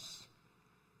us.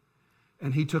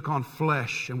 And He took on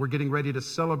flesh, and we're getting ready to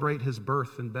celebrate His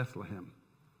birth in Bethlehem.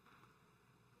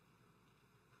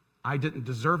 I didn't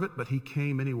deserve it, but He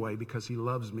came anyway because He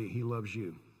loves me. He loves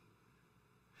you.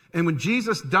 And when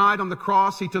Jesus died on the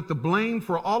cross, He took the blame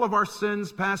for all of our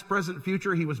sins, past, present,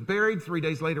 future. He was buried. 3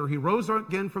 days later, He rose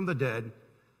again from the dead.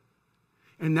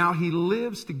 And now He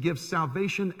lives to give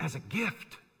salvation as a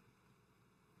gift.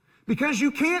 Because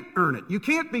you can't earn it. You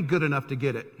can't be good enough to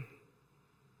get it.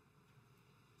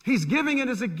 He's giving it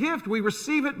as a gift. We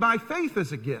receive it by faith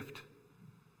as a gift.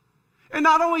 And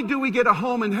not only do we get a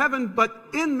home in heaven, but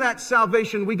in that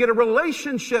salvation, we get a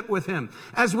relationship with Him.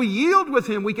 As we yield with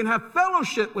Him, we can have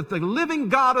fellowship with the living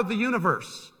God of the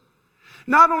universe.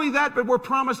 Not only that, but we're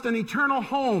promised an eternal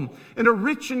home in a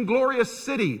rich and glorious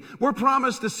city. We're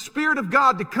promised the Spirit of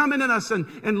God to come in us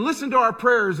and listen to our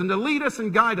prayers and to lead us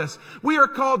and guide us. We are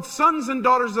called sons and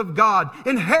daughters of God,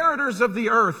 inheritors of the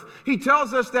earth. He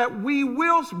tells us that we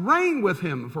will reign with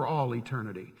Him for all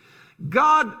eternity.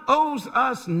 God owes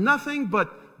us nothing,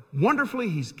 but wonderfully,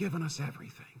 He's given us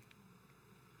everything.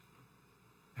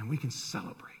 And we can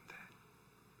celebrate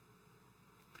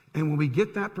that. And when we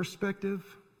get that perspective,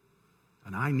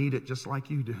 and I need it just like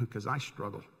you do because I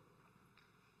struggle,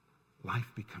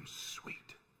 life becomes sweet,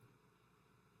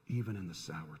 even in the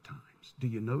sour times. Do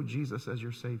you know Jesus as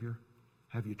your Savior?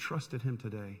 Have you trusted Him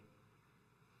today?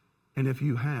 And if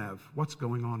you have, what's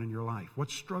going on in your life? What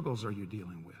struggles are you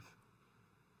dealing with?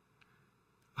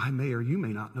 I may or you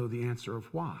may not know the answer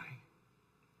of why,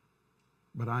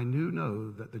 but I do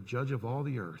know that the judge of all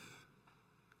the earth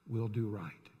will do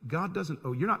right. God doesn't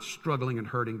owe. You're not struggling and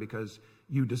hurting because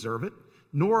you deserve it,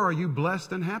 nor are you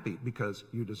blessed and happy because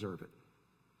you deserve it.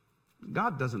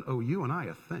 God doesn't owe you and I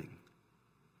a thing.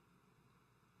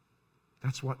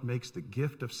 That's what makes the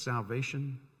gift of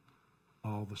salvation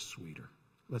all the sweeter.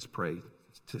 Let's pray,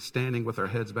 standing with our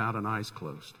heads bowed and eyes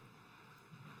closed.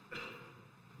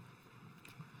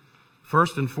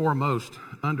 First and foremost,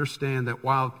 understand that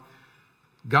while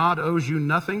God owes you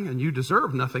nothing and you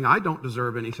deserve nothing, I don't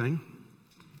deserve anything,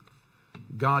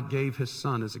 God gave His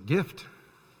Son as a gift.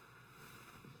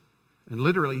 And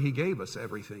literally, He gave us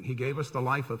everything. He gave us the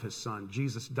life of His Son.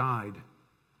 Jesus died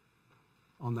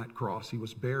on that cross. He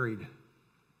was buried.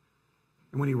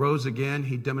 And when He rose again,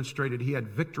 He demonstrated He had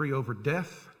victory over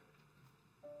death,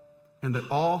 and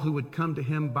that all who would come to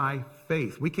Him by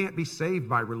faith. We can't be saved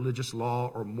by religious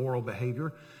law or moral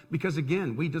behavior because,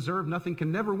 again, we deserve nothing,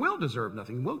 will deserve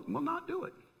nothing. We'll not do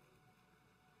it.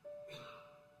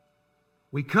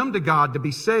 We come to God to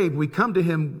be saved. We come to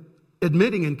Him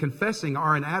admitting and confessing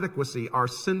our inadequacy, our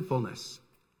sinfulness.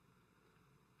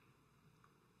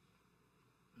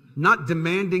 Not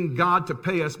demanding God to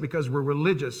pay us because we're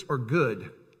religious or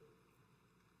good,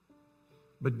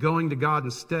 but going to God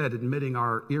instead, admitting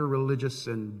our irreligious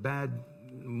and bad,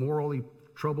 morally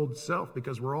troubled self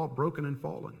because we're all broken and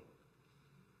fallen.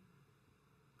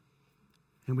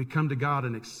 And we come to God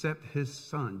and accept His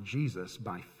Son, Jesus,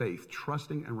 by faith,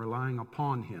 trusting and relying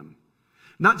upon Him.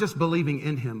 Not just believing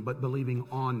in Him, but believing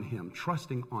on Him,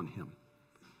 trusting on Him.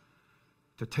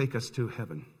 to take us to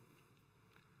heaven.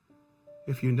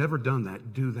 If you've never done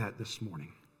that, do that this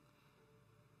morning.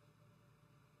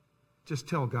 Just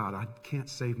tell God, I can't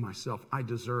save myself. I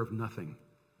deserve nothing.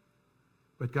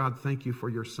 But God, thank you for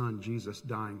your Son, Jesus,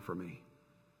 dying for me.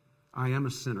 I am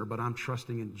a sinner, but I'm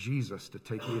trusting in Jesus to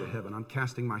take me to heaven. I'm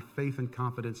casting my faith and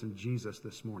confidence in Jesus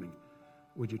this morning.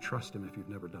 Would you trust him if you've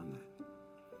never done that?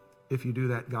 If you do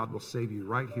that, God will save you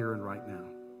right here and right now.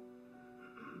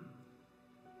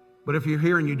 But if you're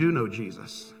here and you do know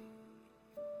Jesus,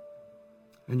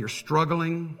 and you're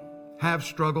struggling, have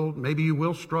struggled, maybe you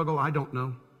will struggle, I don't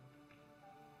know.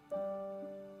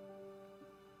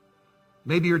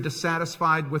 Maybe you're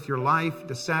dissatisfied with your life,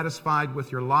 dissatisfied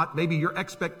with your lot. Maybe your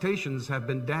expectations have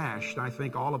been dashed. I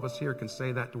think all of us here can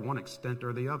say that to one extent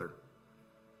or the other.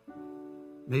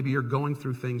 Maybe you're going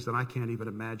through things that I can't even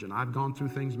imagine. I've gone through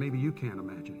things maybe you can't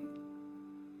imagine.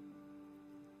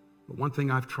 But one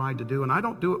thing I've tried to do, and I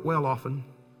don't do it well often,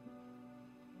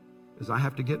 is I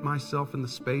have to get myself in the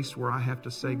space where I have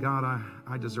to say, God,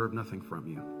 I deserve nothing from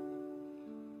you.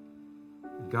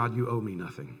 God, you owe me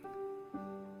nothing.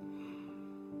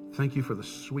 Thank you for the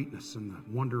sweetness and the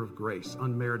wonder of grace,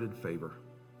 unmerited favor.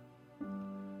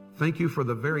 Thank you for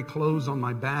the very clothes on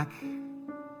my back.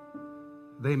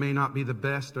 They may not be the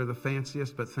best or the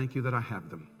fanciest, but thank you that I have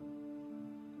them.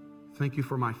 Thank you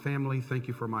for my family. Thank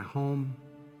you for my home.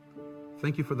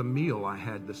 Thank you for the meal I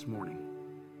had this morning.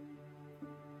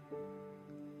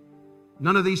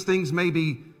 None of these things may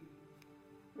be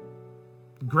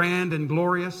grand and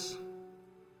glorious,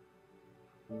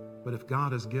 but if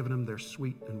God has given them, they're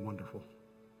sweet and wonderful.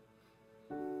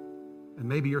 And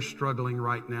maybe you're struggling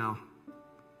right now.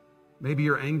 Maybe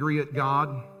you're angry at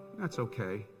God. That's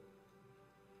okay.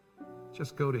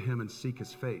 Just go to him and seek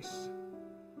his face.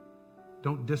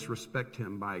 Don't disrespect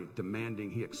him by demanding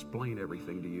he explain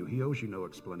everything to you. He owes you no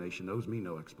explanation, owes me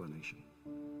no explanation.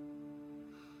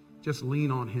 Just lean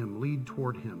on him, lead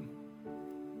toward him,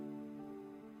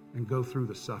 and go through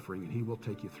the suffering, and he will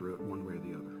take you through it one way or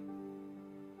the other.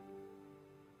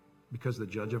 Because the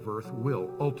judge of earth will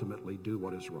ultimately do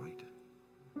what is right.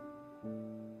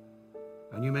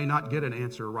 And you may not get an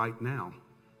answer right now,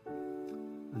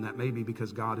 and that may be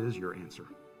because God is your answer.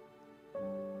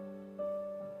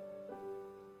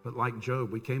 But like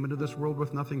Job, we came into this world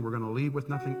with nothing. We're going to leave with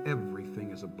nothing. Everything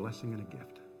is a blessing and a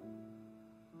gift.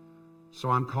 So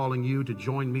I'm calling you to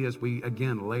join me as we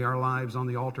again lay our lives on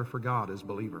the altar for God as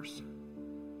believers.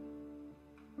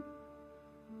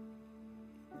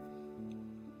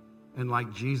 And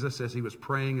like Jesus, as he was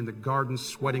praying in the garden,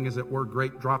 sweating as it were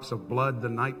great drops of blood the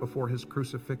night before his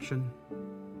crucifixion,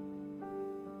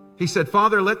 he said,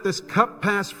 Father, let this cup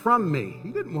pass from me.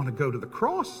 He didn't want to go to the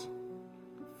cross,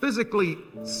 physically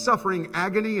suffering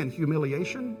agony and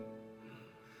humiliation.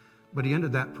 But he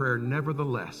ended that prayer,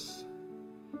 nevertheless,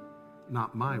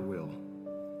 not my will,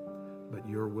 but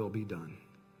your will be done.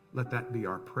 Let that be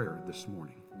our prayer this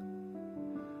morning.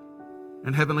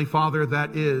 And Heavenly Father,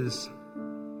 that is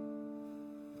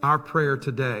our prayer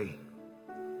today.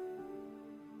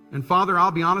 And Father,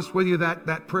 I'll be honest with you,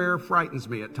 that prayer frightens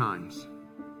me at times.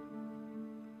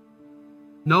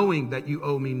 Knowing that you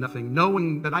owe me nothing,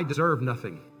 knowing that I deserve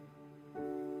nothing.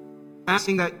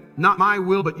 Asking that not my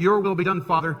will, but your will be done,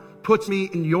 Father, puts me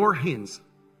in your hands.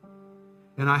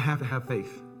 And I have to have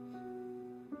faith.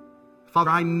 Father,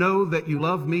 I know that you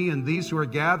love me and these who are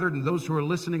gathered and those who are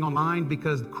listening online,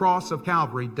 because the cross of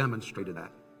Calvary demonstrated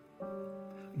that.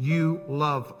 You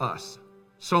love us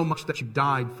so much that you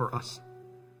died for us.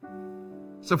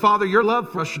 So, Father, your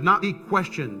love for us should not be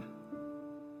questioned.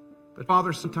 But,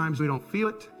 Father, sometimes we don't feel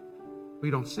it. We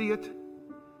don't see it.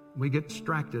 We get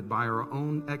distracted by our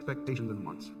own expectations and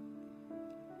wants.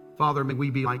 Father, may we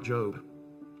be like Job.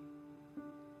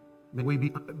 May we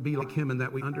be like him in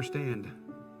that we understand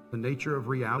the nature of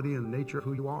reality and the nature of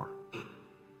who you are.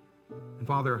 And,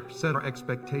 Father, set our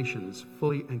expectations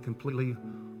fully and completely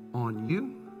on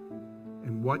you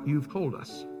and what you've told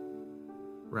us,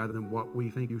 rather than what we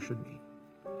think you should be.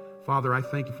 Father, I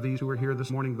thank you for these who are here this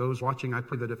morning, those watching. I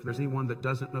pray that if there's anyone that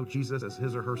doesn't know Jesus as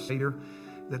his or her Savior,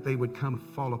 that they would come and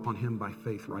fall upon him by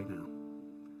faith right now.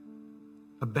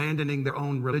 Abandoning their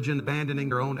own religion, abandoning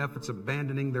their own efforts,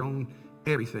 abandoning their own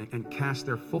everything, and cast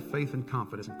their full faith and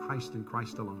confidence in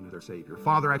Christ alone as their Savior.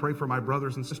 Father, I pray for my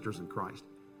brothers and sisters in Christ,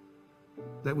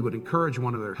 that we would encourage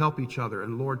one another, help each other,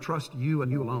 and Lord, trust you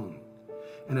and you alone.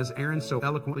 And as Aaron so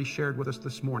eloquently shared with us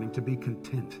this morning, to be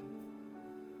content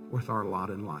with our lot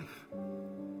in life.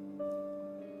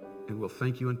 And we'll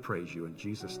thank you and praise you in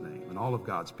Jesus' name. And all of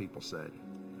God's people said,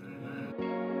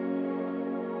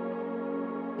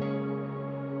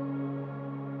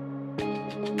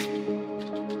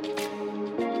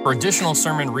 For additional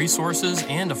sermon resources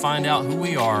and to find out who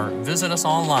we are, visit us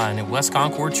online at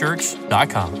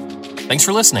westconcordchurch.com. Thanks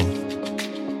for listening.